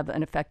have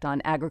an effect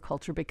on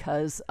agriculture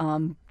because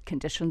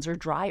conditions are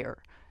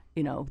drier.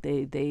 We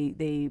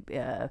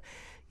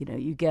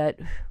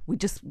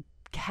just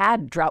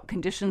had drought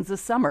conditions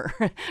this summer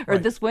or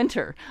this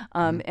winter,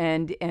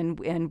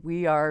 and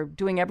we are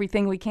doing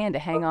everything we can to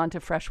hang on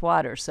to fresh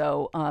water.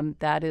 So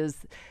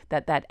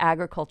that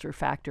agriculture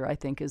factor, I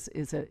think,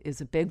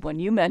 is a big one.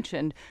 You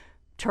mentioned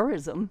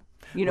tourism.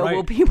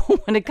 Will people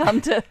want to come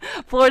to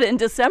Florida in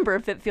December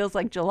if it feels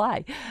like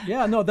July?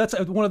 Yeah, no, that's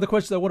one of the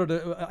questions I wanted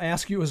to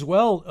ask you as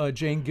well,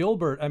 Jane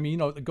Gilbert. I mean,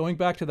 going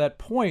back to that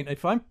point,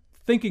 if I'm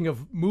thinking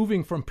of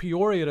moving from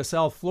Peoria to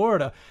South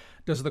Florida,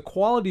 does the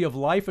quality of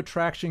life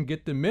attraction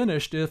get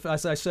diminished if,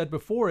 as I said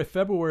before, if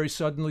February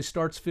suddenly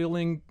starts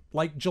feeling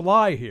like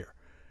July here?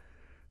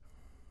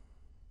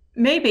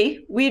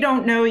 Maybe. We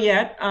don't know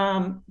yet.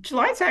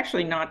 July's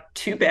actually not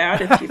too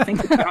bad if you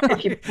think about it.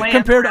 If you plan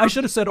compared to, I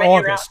should have said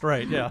August,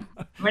 right? Yeah.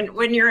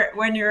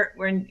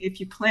 If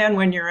you plan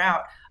when you're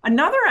out.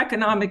 Another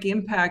economic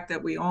impact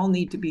that we all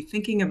need to be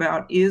thinking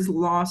about is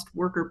lost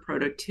worker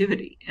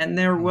productivity. And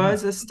there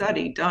was a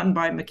study done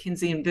by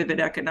McKinsey and Vivid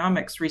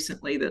Economics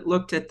recently that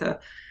looked at the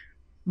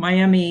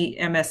Miami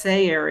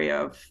MSA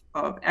area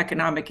of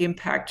economic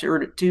impact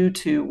due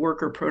to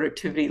worker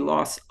productivity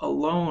loss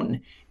alone.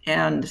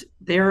 And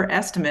their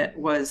estimate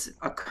was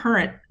a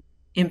current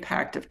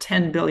impact of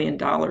 $10 billion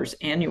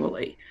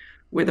annually,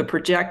 with a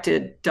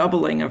projected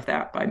doubling of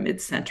that by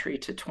mid-century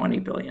to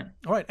 $20 billion.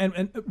 All right.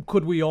 And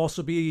could we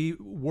also be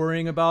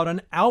worrying about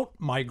an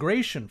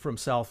out-migration from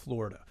South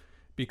Florida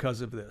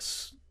because of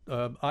this?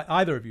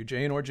 Either of you,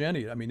 Jane or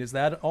Jenny, I mean, is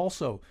that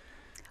also...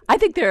 I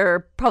think there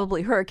are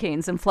probably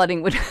hurricanes and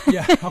flooding would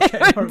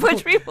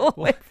push people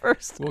away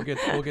first. We'll get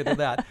to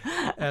that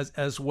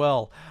as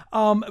well.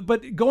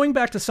 But going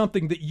back to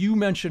something that you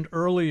mentioned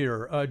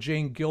earlier,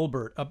 Jane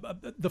Gilbert,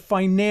 the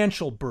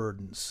financial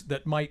burdens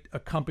that might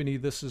accompany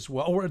this as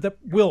well, or that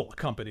will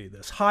accompany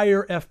this.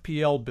 Higher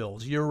FPL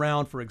bills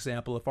year-round, for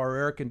example, if our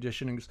air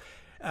conditionings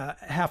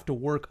have to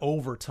work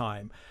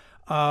overtime.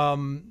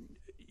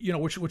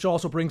 Which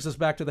also brings us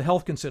back to the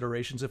health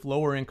considerations if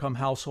lower income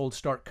households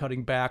start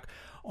cutting back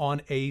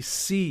on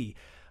AC.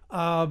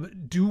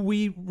 Do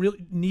we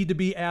really need to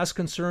be as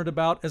concerned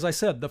about, as I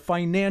said, the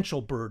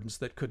financial burdens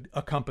that could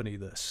accompany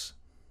this?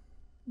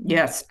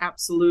 Yes,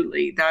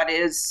 absolutely. That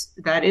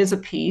is a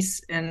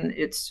piece, and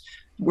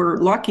we're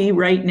lucky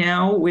right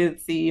now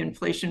with the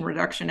Inflation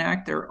Reduction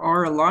Act. There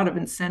are a lot of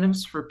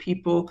incentives for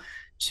people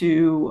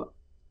to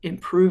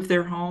improve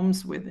their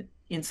homes with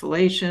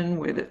insulation,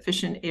 with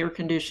efficient air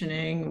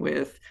conditioning,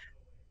 with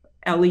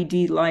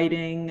LED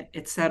lighting,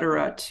 et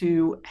cetera,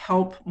 to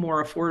help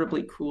more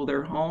affordably cool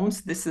their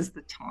homes. This is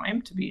the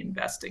time to be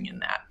investing in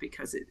that,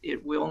 because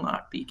it will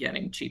not be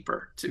getting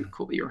cheaper to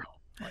cool your home.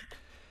 Right.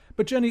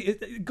 But Jenny,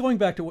 going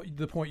back to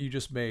the point you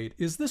just made,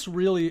 is this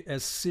really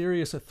as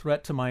serious a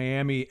threat to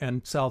Miami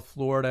and South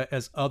Florida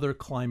as other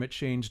climate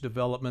change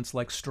developments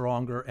like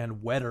stronger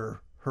and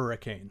wetter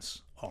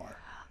hurricanes are?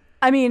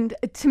 I mean,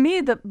 to me,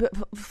 the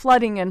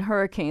flooding and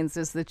hurricanes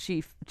is the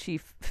chief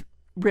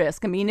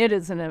risk. I mean, it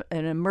is an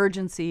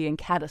emergency and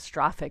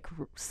catastrophic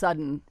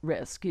sudden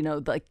risk.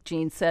 Like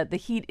Jean said, the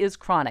heat is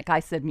chronic.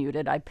 I said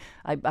muted. I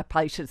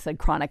probably should have said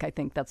chronic. I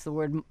think that's the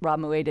word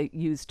Rob Moeda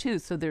used too.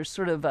 So there's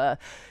sort of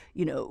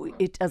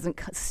it doesn't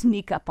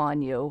sneak up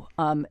on you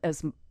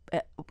as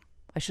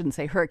I shouldn't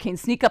say hurricanes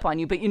sneak up on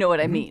you, but you know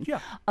what I mean. Yeah.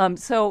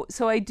 So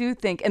I do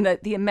think, and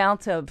the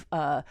amount of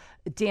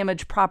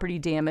damage, property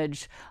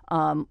damage,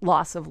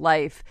 loss of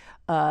life,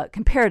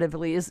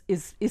 comparatively is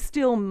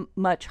still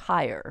much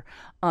higher.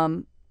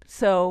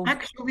 So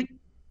actually,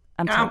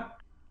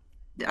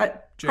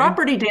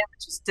 Property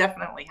damage is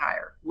definitely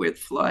higher with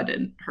flood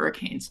and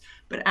hurricanes,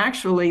 but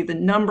actually the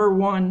number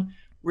one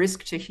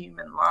risk to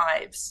human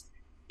lives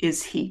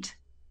is heat.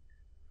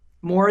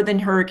 More than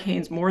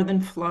hurricanes, more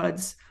than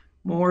floods,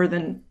 more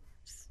than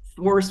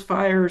forest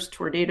fires,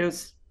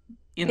 tornadoes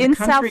in the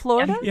country. South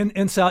Florida?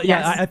 In South,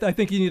 yes. Yeah, I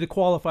think you need to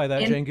qualify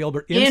that, Jane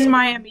Gilbert. In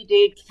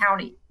Miami-Dade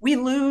County, we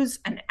lose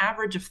an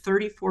average of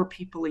 34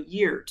 people a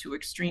year to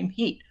extreme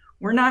heat.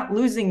 We're not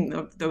losing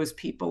those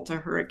people to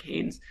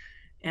hurricanes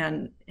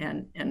and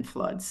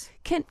floods.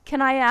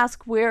 Can I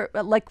ask where,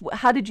 like,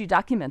 how did you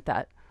document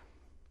that?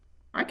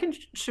 I can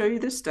show you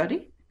this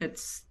study.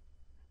 It's,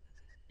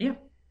 yeah.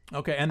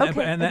 Okay, and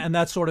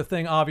that sort of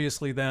thing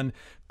obviously then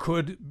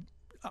could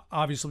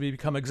obviously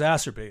become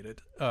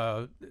exacerbated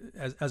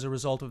as a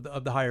result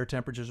of the higher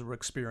temperatures we're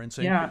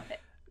experiencing. Yeah,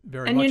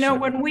 and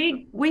when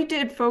we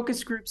did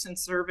focus groups and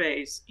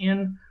surveys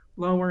in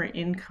lower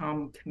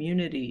income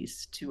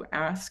communities to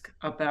ask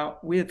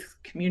about, with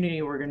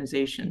community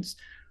organizations,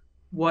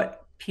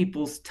 what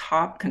people's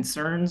top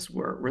concerns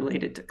were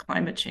related to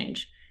climate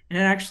change. And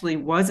it actually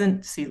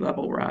wasn't sea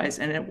level rise,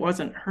 and it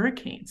wasn't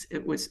hurricanes.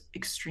 It was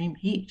extreme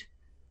heat.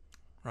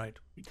 Right.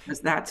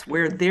 Because that's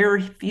where they're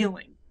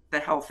feeling the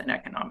health and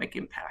economic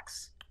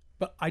impacts.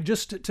 But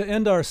to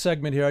end our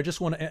segment here, I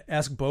just want to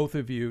ask both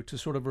of you to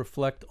sort of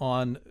reflect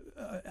on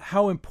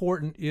how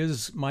important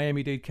is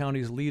Miami-Dade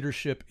County's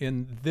leadership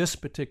in this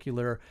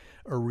particular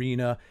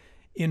arena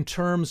in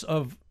terms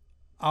of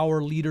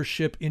our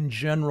leadership in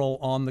general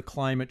on the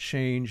climate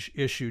change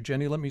issue.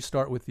 Jenny, let me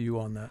start with you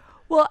on that.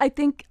 Well, I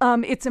think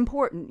it's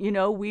important.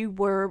 We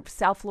were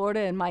South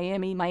Florida and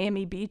Miami.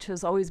 Miami Beach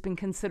has always been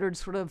considered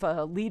sort of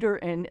a leader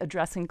in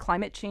addressing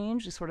climate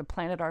change. We sort of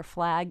planted our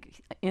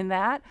flag in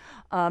that.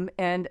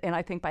 And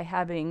I think by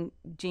having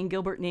Jane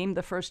Gilbert named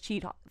the first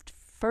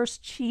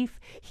chief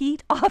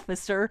heat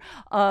officer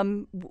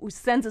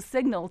sends a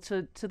signal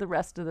to the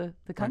rest of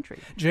the country.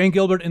 Right. Jane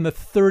Gilbert, in the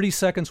 30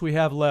 seconds we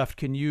have left,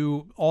 can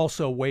you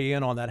also weigh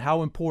in on that?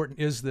 How important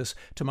is this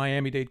to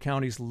Miami-Dade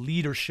County's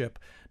leadership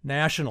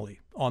nationally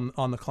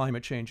on the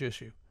climate change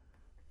issue?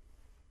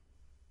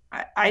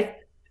 Our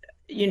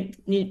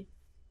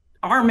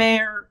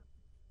mayor,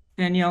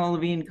 Daniela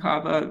Levine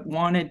Cava,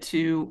 wanted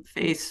to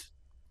face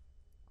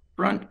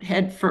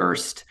head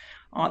first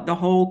on the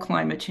whole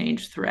climate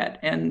change threat.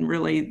 And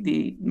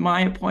really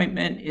my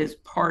appointment is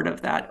part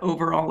of that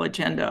overall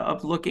agenda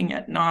of looking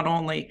at not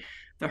only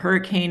the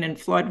hurricane and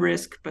flood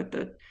risk, but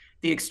the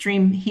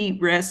extreme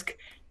heat risk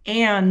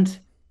and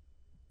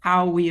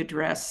how we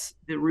address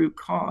the root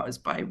cause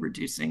by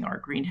reducing our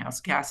greenhouse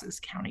gases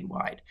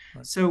countywide.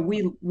 Right. So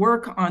we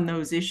work on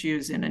those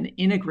issues in an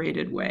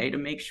integrated way to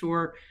make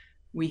sure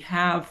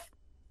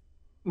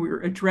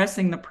we're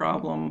addressing the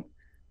problem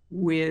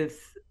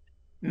with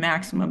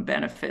maximum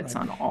benefits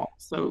on all.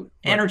 So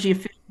energy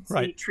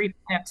efficiency, tree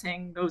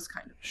planting, those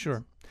kind of things.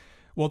 Sure.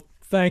 Well,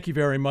 thank you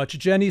very much.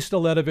 Jenny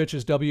Staletovich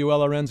is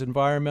WLRN's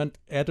environment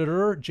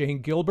editor. Jane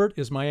Gilbert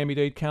is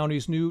Miami-Dade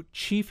County's new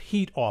chief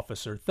heat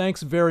officer.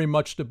 Thanks very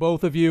much to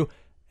both of you,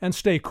 and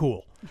stay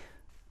cool.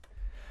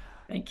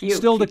 Thank you.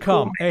 Still to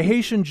come, a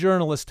Haitian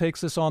journalist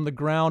takes us on the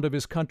ground of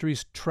his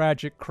country's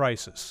tragic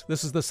crisis.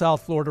 This is the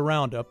South Florida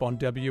Roundup on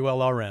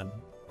WLRN.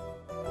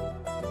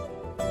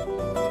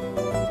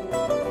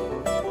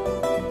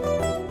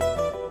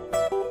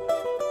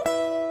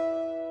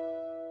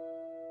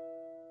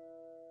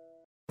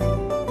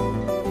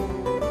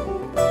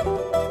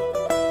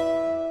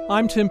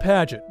 I'm Tim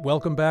Padgett.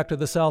 Welcome back to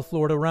the South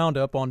Florida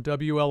Roundup on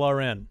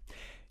WLRN.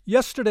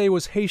 Yesterday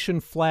was Haitian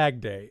Flag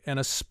Day, an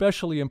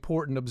especially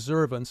important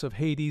observance of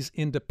Haiti's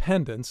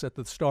independence at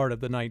the start of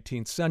the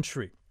 19th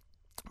century.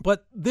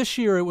 But this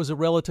year it was a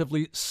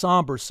relatively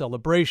somber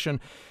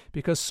celebration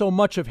because so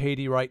much of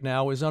Haiti right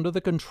now is under the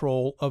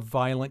control of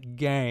violent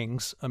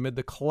gangs amid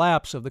the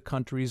collapse of the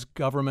country's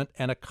government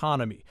and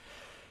economy.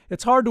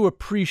 It's hard to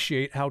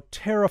appreciate how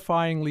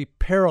terrifyingly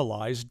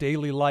paralyzed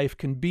daily life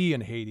can be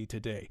in Haiti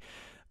today.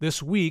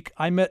 This week,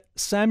 I met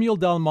Samuel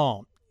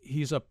Dalmont.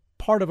 He's a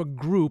part of a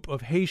group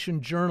of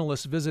Haitian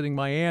journalists visiting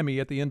Miami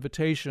at the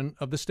invitation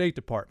of the State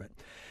Department.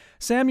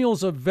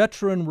 Samuel's a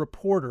veteran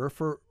reporter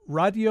for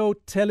Radio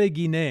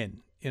Télé-Guinéen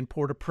in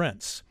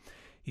Port-au-Prince.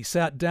 He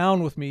sat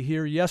down with me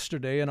here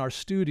yesterday in our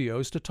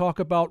studios to talk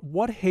about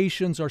what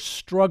Haitians are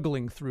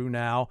struggling through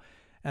now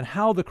and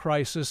how the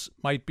crisis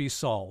might be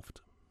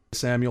solved.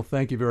 Samuel,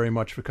 thank you very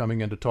much for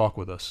coming in to talk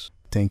with us.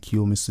 Thank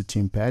you, Mr.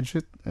 Tim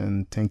Padgett,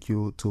 and thank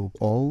you to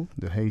all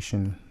the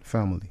Haitian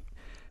family.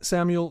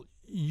 Samuel,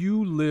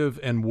 you live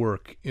and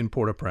work in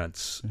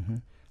Port-au-Prince. Mm-hmm.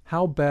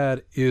 How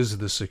bad is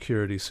the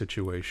security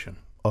situation?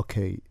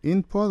 Okay,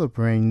 in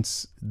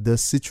Port-au-Prince, the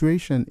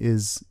situation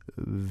is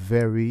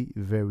very,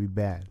 very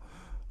bad.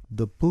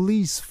 The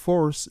police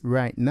force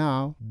right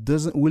now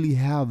doesn't really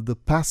have the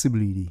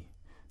possibility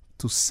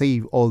to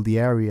save all the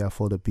area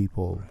for the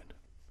people. Right.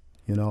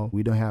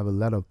 We don't have a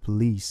lot of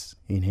police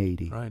in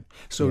Haiti. Right.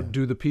 So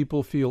do the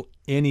people feel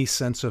any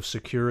sense of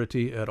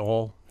security at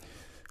all?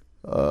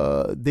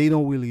 They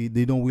don't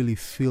really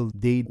feel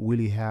they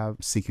really have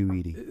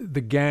security.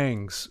 The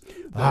gangs.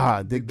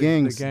 The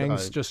gangs. The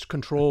gangs just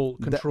control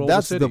that's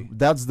the city.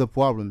 That's the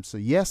problem. So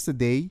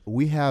yesterday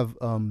we have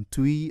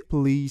 3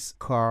 police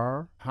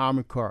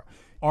armored cars.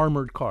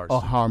 Armored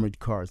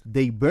cars.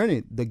 They burn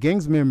it. The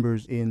gangs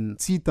members in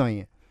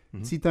Citoyen.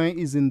 Citoyen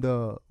is in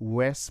the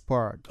west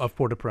part of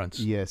Port-au-Prince.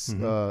 Yes.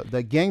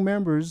 The gang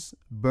members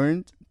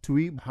burned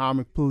 3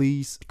 armored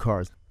police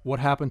cars. What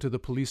happened to the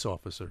police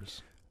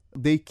officers?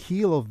 They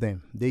kill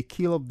them.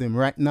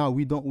 Right now,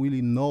 we don't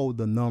really know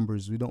the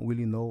numbers. We don't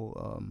really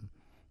know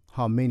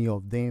how many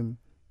of them.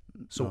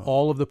 So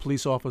all of the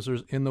police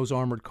officers in those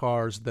armored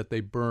cars that they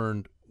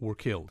burned were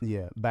killed?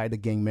 Yeah, by the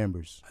gang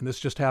members. And this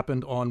just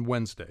happened on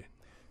Wednesday?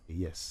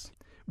 Yes.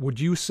 Would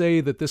you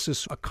say that this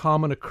is a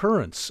common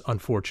occurrence,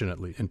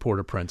 unfortunately, in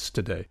Port-au-Prince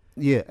today?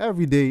 Yeah,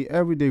 every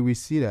day we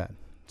see that.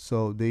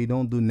 So they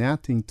don't do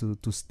nothing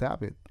to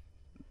stop it.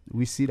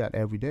 We see that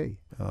every day.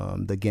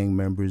 The gang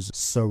members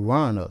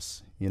surround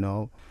us, you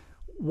know.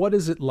 What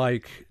is it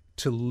like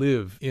to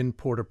live in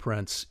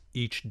Port-au-Prince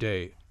each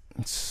day?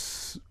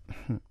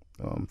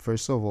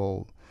 First of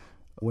all,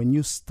 when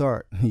you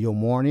start your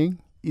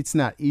morning, it's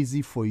not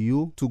easy for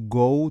you to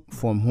go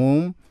from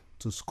home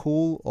to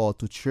school or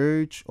to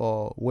church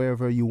or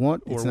wherever you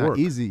want. It's not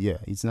easy. Yeah,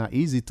 it's not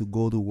easy to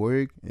go to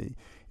work.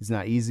 It's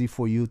not easy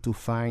for you to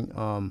find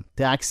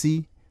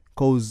taxi,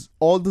 because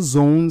all the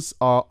zones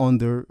are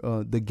under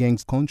the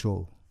gang's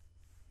control.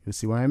 You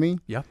see what I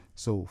mean? Yeah.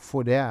 So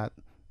for that,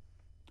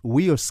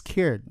 we are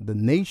scared. The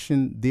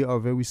nation, they are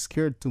very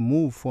scared to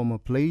move from a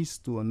place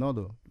to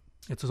another.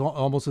 It's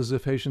almost as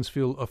if Haitians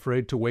feel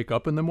afraid to wake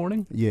up in the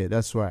morning? Yeah,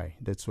 that's right.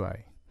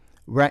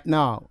 Right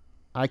now,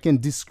 I can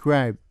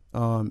describe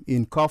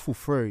in Carrefour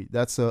Ferry,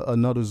 that's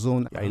another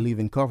zone. I live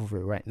in Carrefour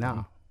Ferry right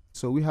now.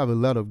 So we have a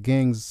lot of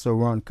gangs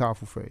surround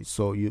Carrefour Ferry.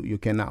 So you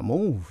cannot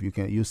move.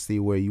 You stay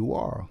where you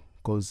are,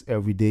 because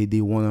every day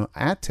they want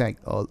to attack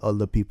all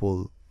the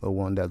people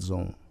around that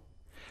zone.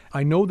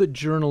 I know that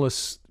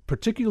journalists,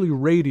 particularly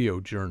radio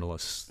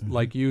journalists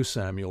like you,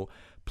 Samuel,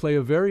 play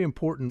a very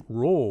important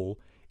role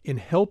in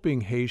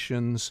helping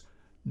Haitians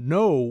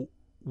know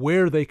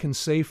where they can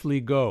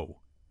safely go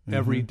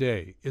every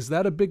day. Is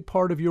that a big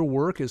part of your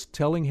work, is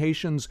telling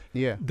Haitians,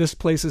 this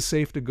place is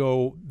safe to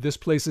go, this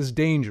place is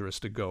dangerous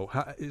to go?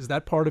 Is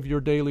that part of your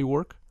daily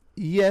work?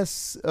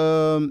 Yes,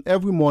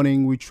 every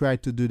morning we try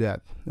to do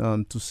that,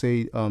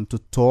 to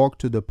talk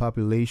to the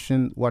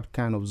population what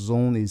kind of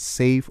zone is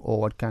safe or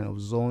what kind of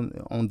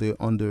zone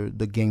under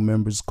the gang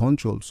members'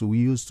 control. So we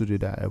used to do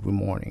that every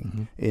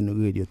morning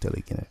in Radio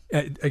Teleguinea.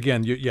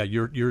 Again,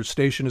 your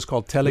station is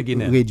called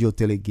Teleguinea. Radio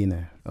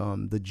Teleguinea.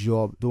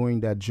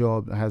 Doing that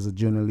job as a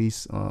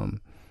journalist,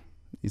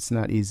 it's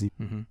not easy.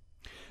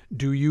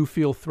 Do you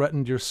feel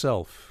threatened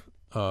yourself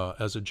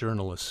as a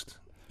journalist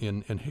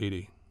in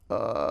Haiti?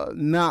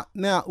 Not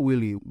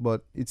really,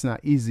 but it's not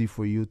easy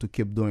for you to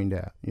keep doing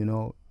that, you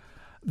know.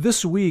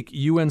 This week,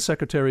 UN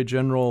Secretary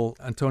General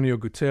Antonio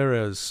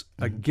Guterres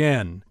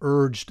again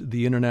urged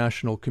the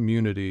international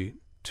community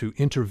to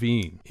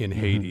intervene in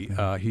Haiti.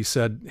 He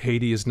said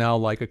Haiti is now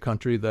like a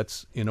country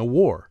that's in a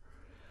war.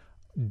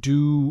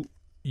 Do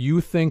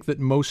you think that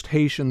most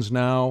Haitians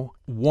now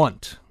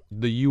want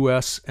the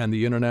U.S. and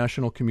the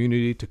international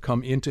community to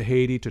come into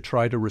Haiti to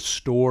try to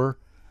restore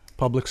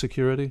public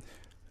security?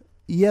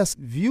 Yes,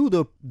 view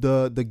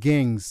the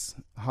gangs,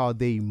 how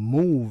they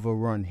move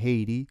around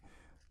Haiti.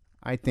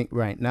 I think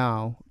right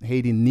now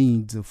Haiti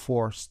needs a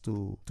force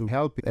to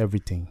help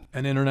everything.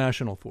 An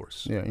international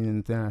force. Yeah, an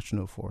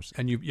international force.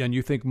 And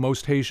you think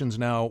most Haitians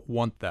now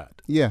want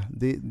that? Yeah,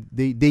 they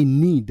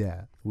need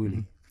that,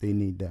 really. They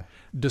need that.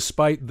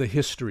 Despite the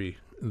history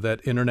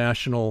that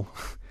international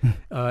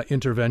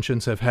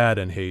interventions have had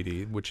in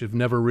Haiti, which have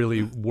never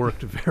really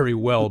worked very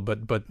well,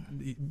 but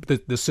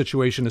the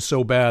situation is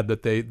so bad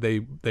that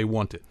they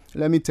want it.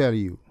 Let me tell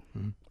you,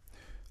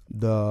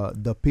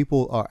 the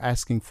people are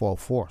asking for a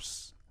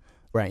force.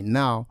 Right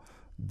now,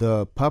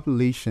 the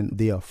population,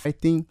 they are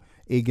fighting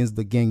against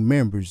the gang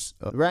members.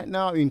 Right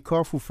now in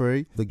Carrefour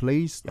Ferry, the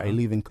place I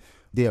live in,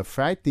 they are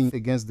fighting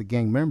against the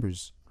gang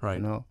members. Right.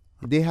 You know,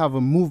 they have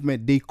a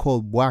movement they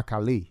call Bois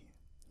Calais.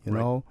 You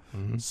know,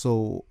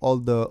 so all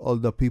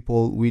the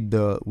people with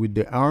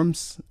the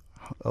arms,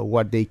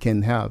 what they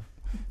can have,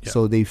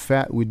 so they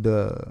fight with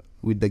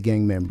the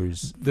gang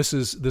members. This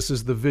is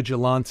the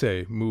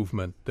vigilante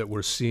movement that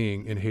we're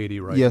seeing in Haiti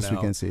right now. Yes, we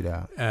can say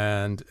that.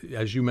 And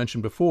as you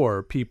mentioned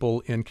before,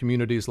 people in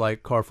communities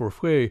like Carrefour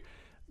Ferry,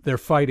 they're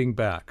fighting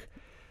back,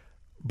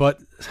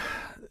 but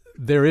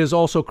there is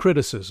also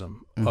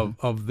criticism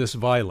of this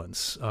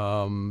violence,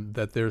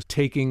 that they're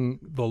taking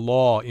the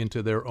law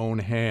into their own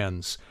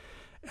hands.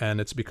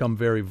 And it's become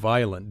very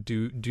violent.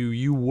 Do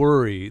you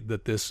worry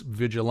that this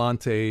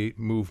vigilante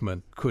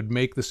movement could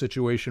make the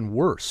situation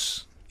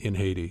worse in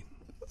Haiti?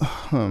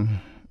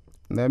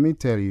 Let me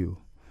tell you,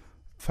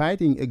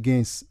 fighting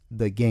against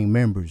the gang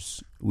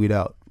members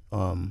without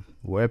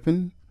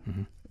weapon,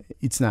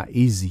 it's not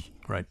easy.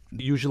 Right.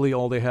 Usually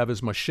all they have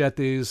is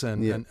machetes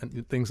and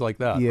things like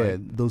that. Yeah,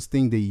 right? Those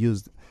things they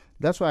use.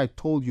 That's why I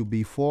told you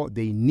before,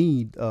 they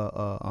need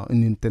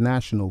an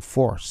international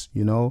force,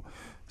 you know.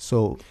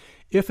 So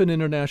if an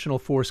international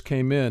force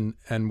came in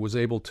and was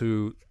able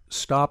to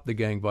stop the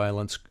gang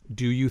violence,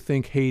 do you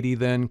think Haiti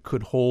then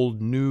could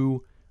hold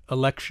new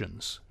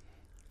elections?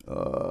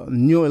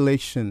 New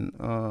election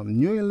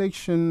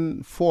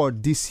for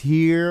this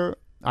year.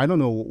 I don't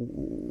know,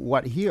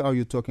 what year are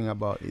you talking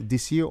about?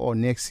 This year or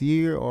next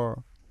year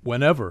or?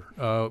 Whenever.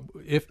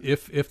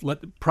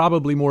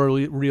 Probably more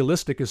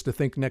realistic is to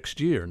think next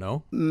year,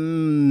 no?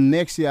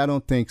 Next year, I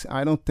don't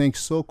think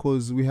so,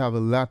 because we have a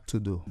lot to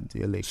do,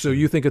 the election. So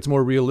you think it's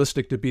more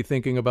realistic to be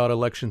thinking about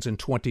elections in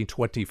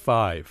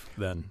 2025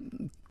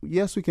 then?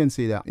 Yes, we can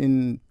say that.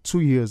 In 2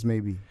 years,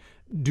 maybe.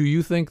 Do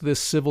you think this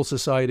civil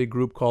society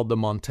group called the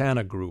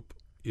Montana Group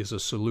is a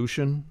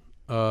solution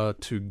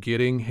to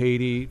getting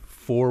Haiti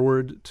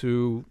forward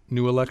to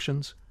new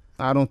elections?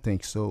 I don't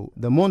think so.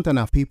 The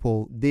Montana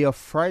people, they are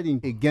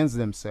fighting against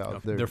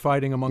themselves. They're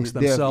fighting amongst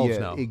themselves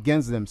now.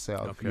 Against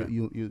themselves. Okay.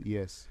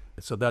 Yes.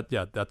 So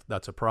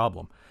that's a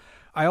problem.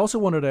 I also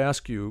wanted to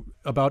ask you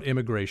about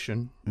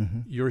immigration.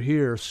 Mm-hmm. You're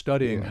here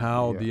studying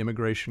how the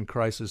immigration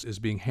crisis is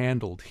being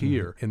handled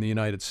here in the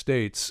United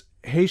States.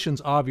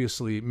 Haitians,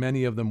 obviously,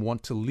 many of them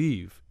want to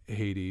leave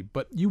Haiti,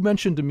 but you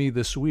mentioned to me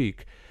this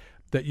week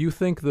that you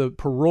think the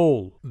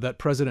parole that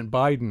President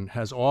Biden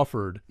has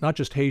offered, not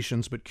just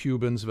Haitians, but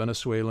Cubans,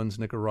 Venezuelans,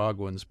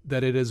 Nicaraguans,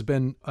 that it has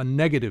been a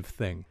negative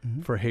thing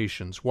for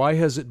Haitians. Why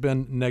has it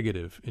been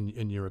negative,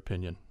 in your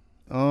opinion?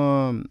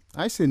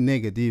 I say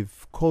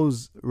negative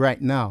because right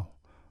now,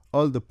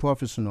 all the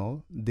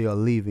professionals, they are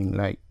leaving,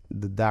 like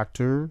the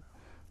doctor,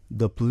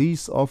 the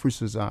police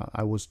officers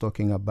I was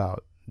talking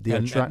about.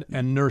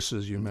 And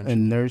nurses, you mentioned.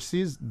 And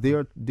nurses,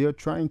 they're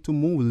trying to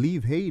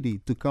leave Haiti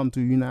to come to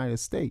the United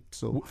States.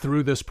 So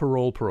through this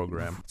parole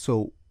program.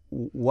 So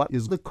what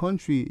is the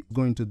country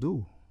going to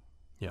do?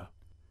 Yeah.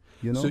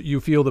 You know? So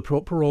you feel the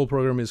parole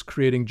program is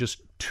creating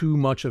just too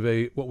much of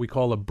what we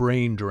call a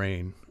brain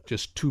drain.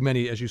 Just too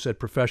many, as you said,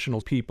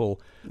 professional people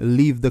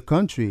leave the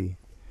country.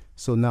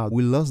 So now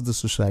we lost the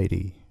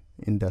society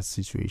in that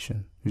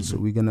situation. Mm-hmm. So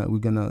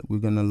we're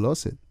gonna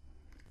lose it.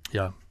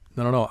 Yeah.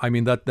 No. I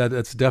mean,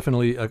 that's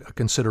definitely a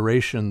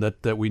consideration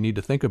that we need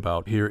to think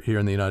about here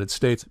in the United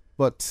States.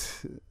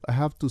 But I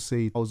have to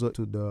say also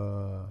to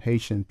the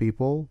Haitian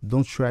people,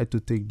 don't try to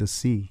take the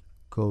sea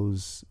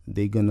because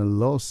they're going to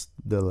lose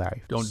their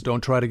life.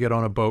 Don't try to get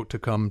on a boat to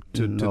come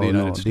to the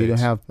United States. They don't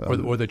have,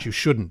 or that you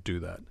shouldn't do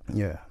that.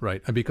 Yeah.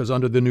 Right. And because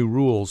under the new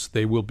rules,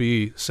 they will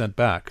be sent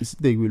back.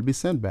 They will be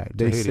sent back.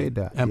 They say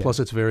that. And plus,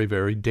 it's very,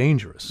 very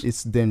dangerous.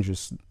 It's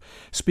dangerous.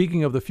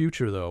 Speaking of the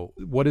future, though,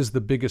 what is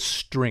the biggest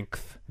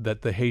strength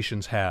that the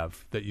Haitians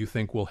have that you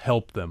think will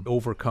help them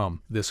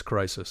overcome this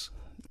crisis?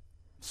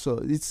 So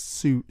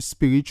it's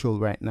spiritual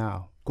right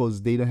now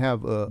because they don't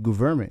have a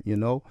government, you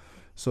know.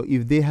 So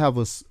if they have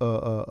a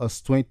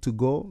strength to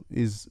go,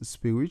 is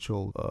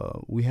spiritual.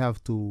 We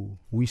have to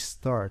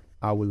restart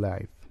our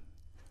life.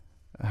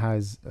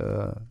 As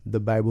the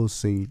Bible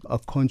says, a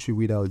country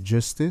without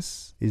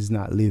justice is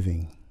not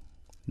living.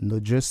 No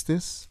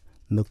justice,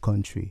 no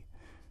country.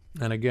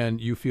 And again,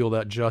 you feel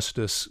that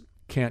justice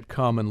can't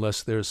come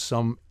unless there's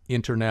some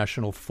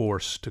international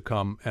force to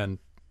come and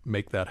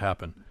make that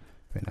happen.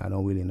 And I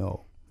don't really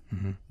know.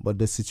 Mm-hmm. But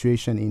the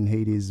situation in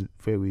Haiti is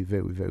very,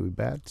 very, very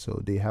bad.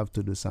 So they have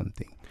to do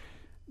something.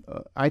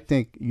 I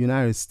think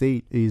United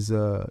States is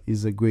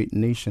a great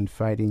nation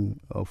fighting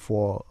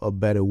for a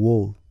better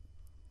world.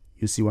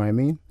 You see what I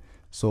mean?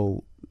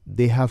 So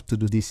they have to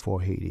do this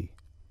for Haiti.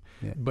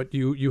 Yeah. But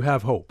you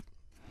have hope.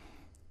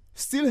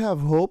 Still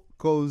have hope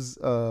because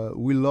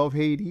we love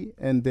Haiti,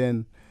 and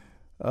then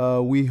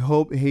we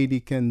hope Haiti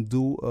can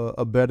do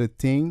a better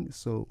thing.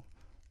 So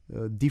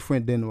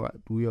different than what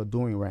we are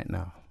doing right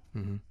now.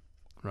 Mm-hmm.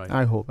 Right.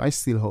 I hope. I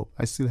still hope.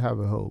 I still have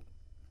a hope.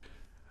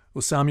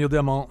 Well, Samuel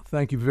Demont,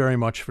 thank you very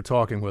much for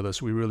talking with us.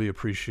 We really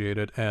appreciate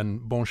it.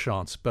 And bon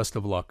chance. Best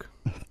of luck.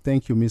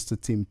 Thank you, Mr.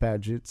 Tim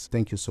Paget.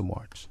 Thank you so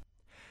much.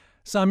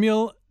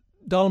 Samuel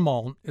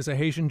Demont is a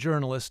Haitian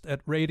journalist at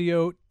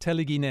Radio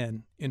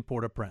Téléguinéen in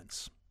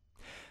Port-au-Prince.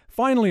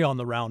 Finally on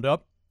the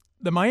Roundup,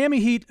 the Miami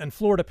Heat and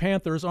Florida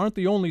Panthers aren't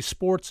the only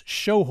sports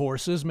show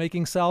horses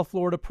making South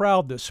Florida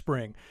proud this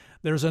spring.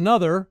 There's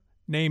another,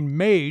 named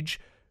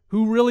Mage,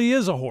 who really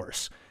is a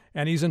horse,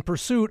 and he's in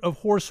pursuit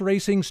of horse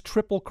racing's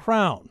Triple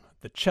Crown.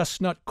 The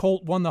Chestnut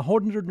Colt won the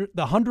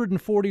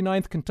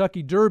 149th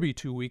Kentucky Derby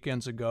 2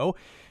 weekends ago.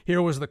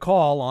 Here was the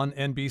call on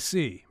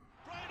NBC.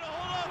 Trying to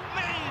hold off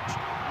Mage.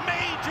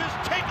 Mage has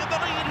taken the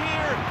lead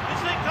here as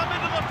they come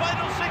into the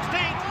final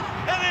 16th,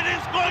 and it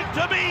is going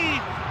to be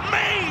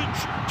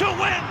Mage to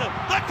win the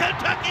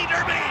Kentucky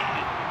Derby.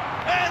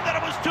 And then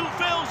it was two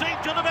Phils,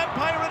 Angel of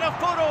Empire, and a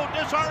photo.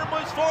 Disarm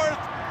was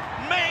fourth.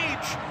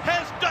 Mage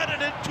has done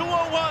it in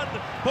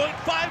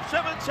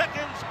 2:01.57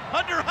 seconds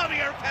under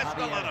Javier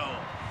Castellano.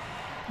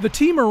 The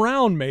team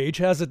around Mage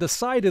has a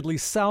decidedly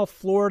South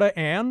Florida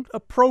and,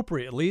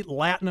 appropriately,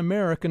 Latin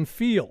American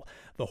feel.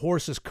 The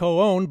horse is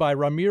co-owned by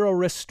Ramiro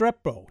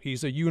Restrepo.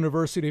 He's a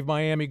University of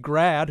Miami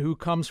grad who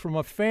comes from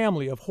a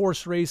family of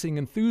horse racing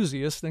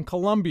enthusiasts in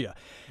Colombia.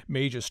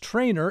 Mage's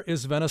trainer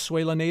is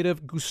Venezuela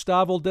native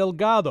Gustavo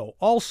Delgado,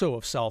 also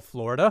of South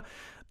Florida.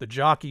 The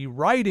jockey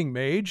riding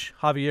Mage,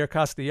 Javier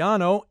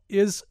Castellano,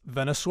 is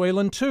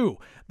Venezuelan too.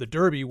 The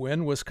Derby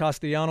win was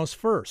Castellanos'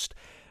 first.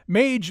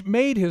 Mage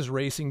made his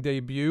racing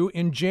debut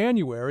in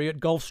January at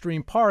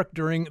Gulfstream Park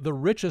during the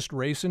richest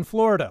race in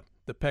Florida,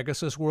 the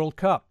Pegasus World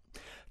Cup.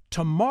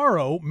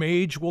 Tomorrow,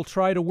 Mage will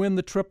try to win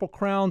the Triple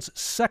Crown's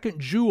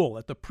second jewel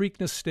at the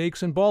Preakness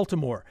Stakes in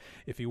Baltimore.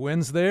 If he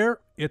wins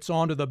there, it's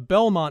on to the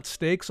Belmont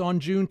Stakes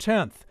on June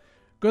 10th.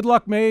 Good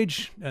luck,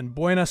 Mage, and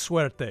buena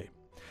suerte.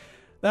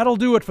 That'll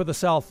do it for the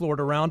South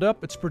Florida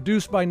Roundup. It's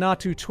produced by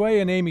Natu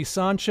Tway and Amy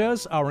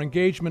Sanchez. Our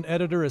engagement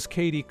editor is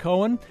Katie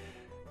Cohen.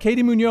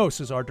 Katie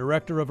Munoz is our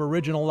Director of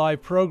Original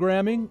Live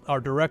Programming. Our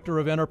Director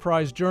of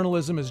Enterprise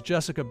Journalism is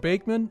Jessica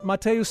Bakeman.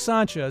 Mateus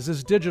Sanchez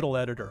is Digital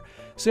Editor.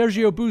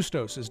 Sergio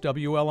Bustos is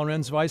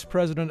WLRN's Vice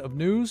President of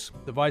News.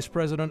 The Vice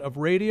President of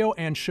Radio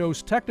and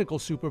Show's Technical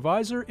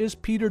Supervisor is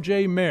Peter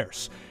J.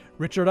 Mears.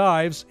 Richard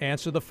Ives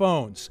answers the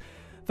phones.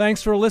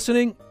 Thanks for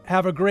listening.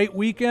 Have a great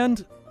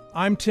weekend.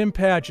 I'm Tim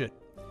Padgett.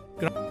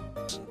 Good night.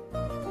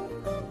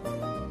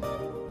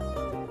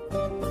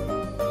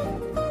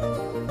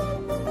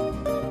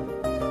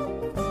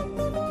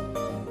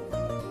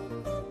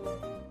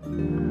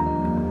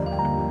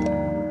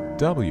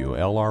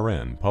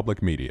 WLRN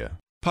Public Media.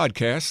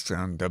 Podcasts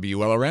on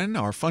WLRN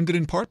are funded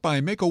in part by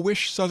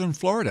Make-A-Wish Southern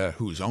Florida,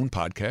 whose own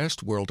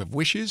podcast, World of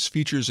Wishes,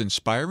 features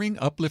inspiring,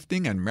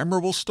 uplifting, and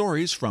memorable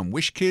stories from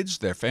wish kids,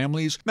 their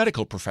families,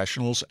 medical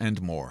professionals,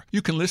 and more.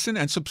 You can listen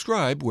and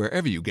subscribe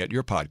wherever you get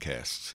your podcasts.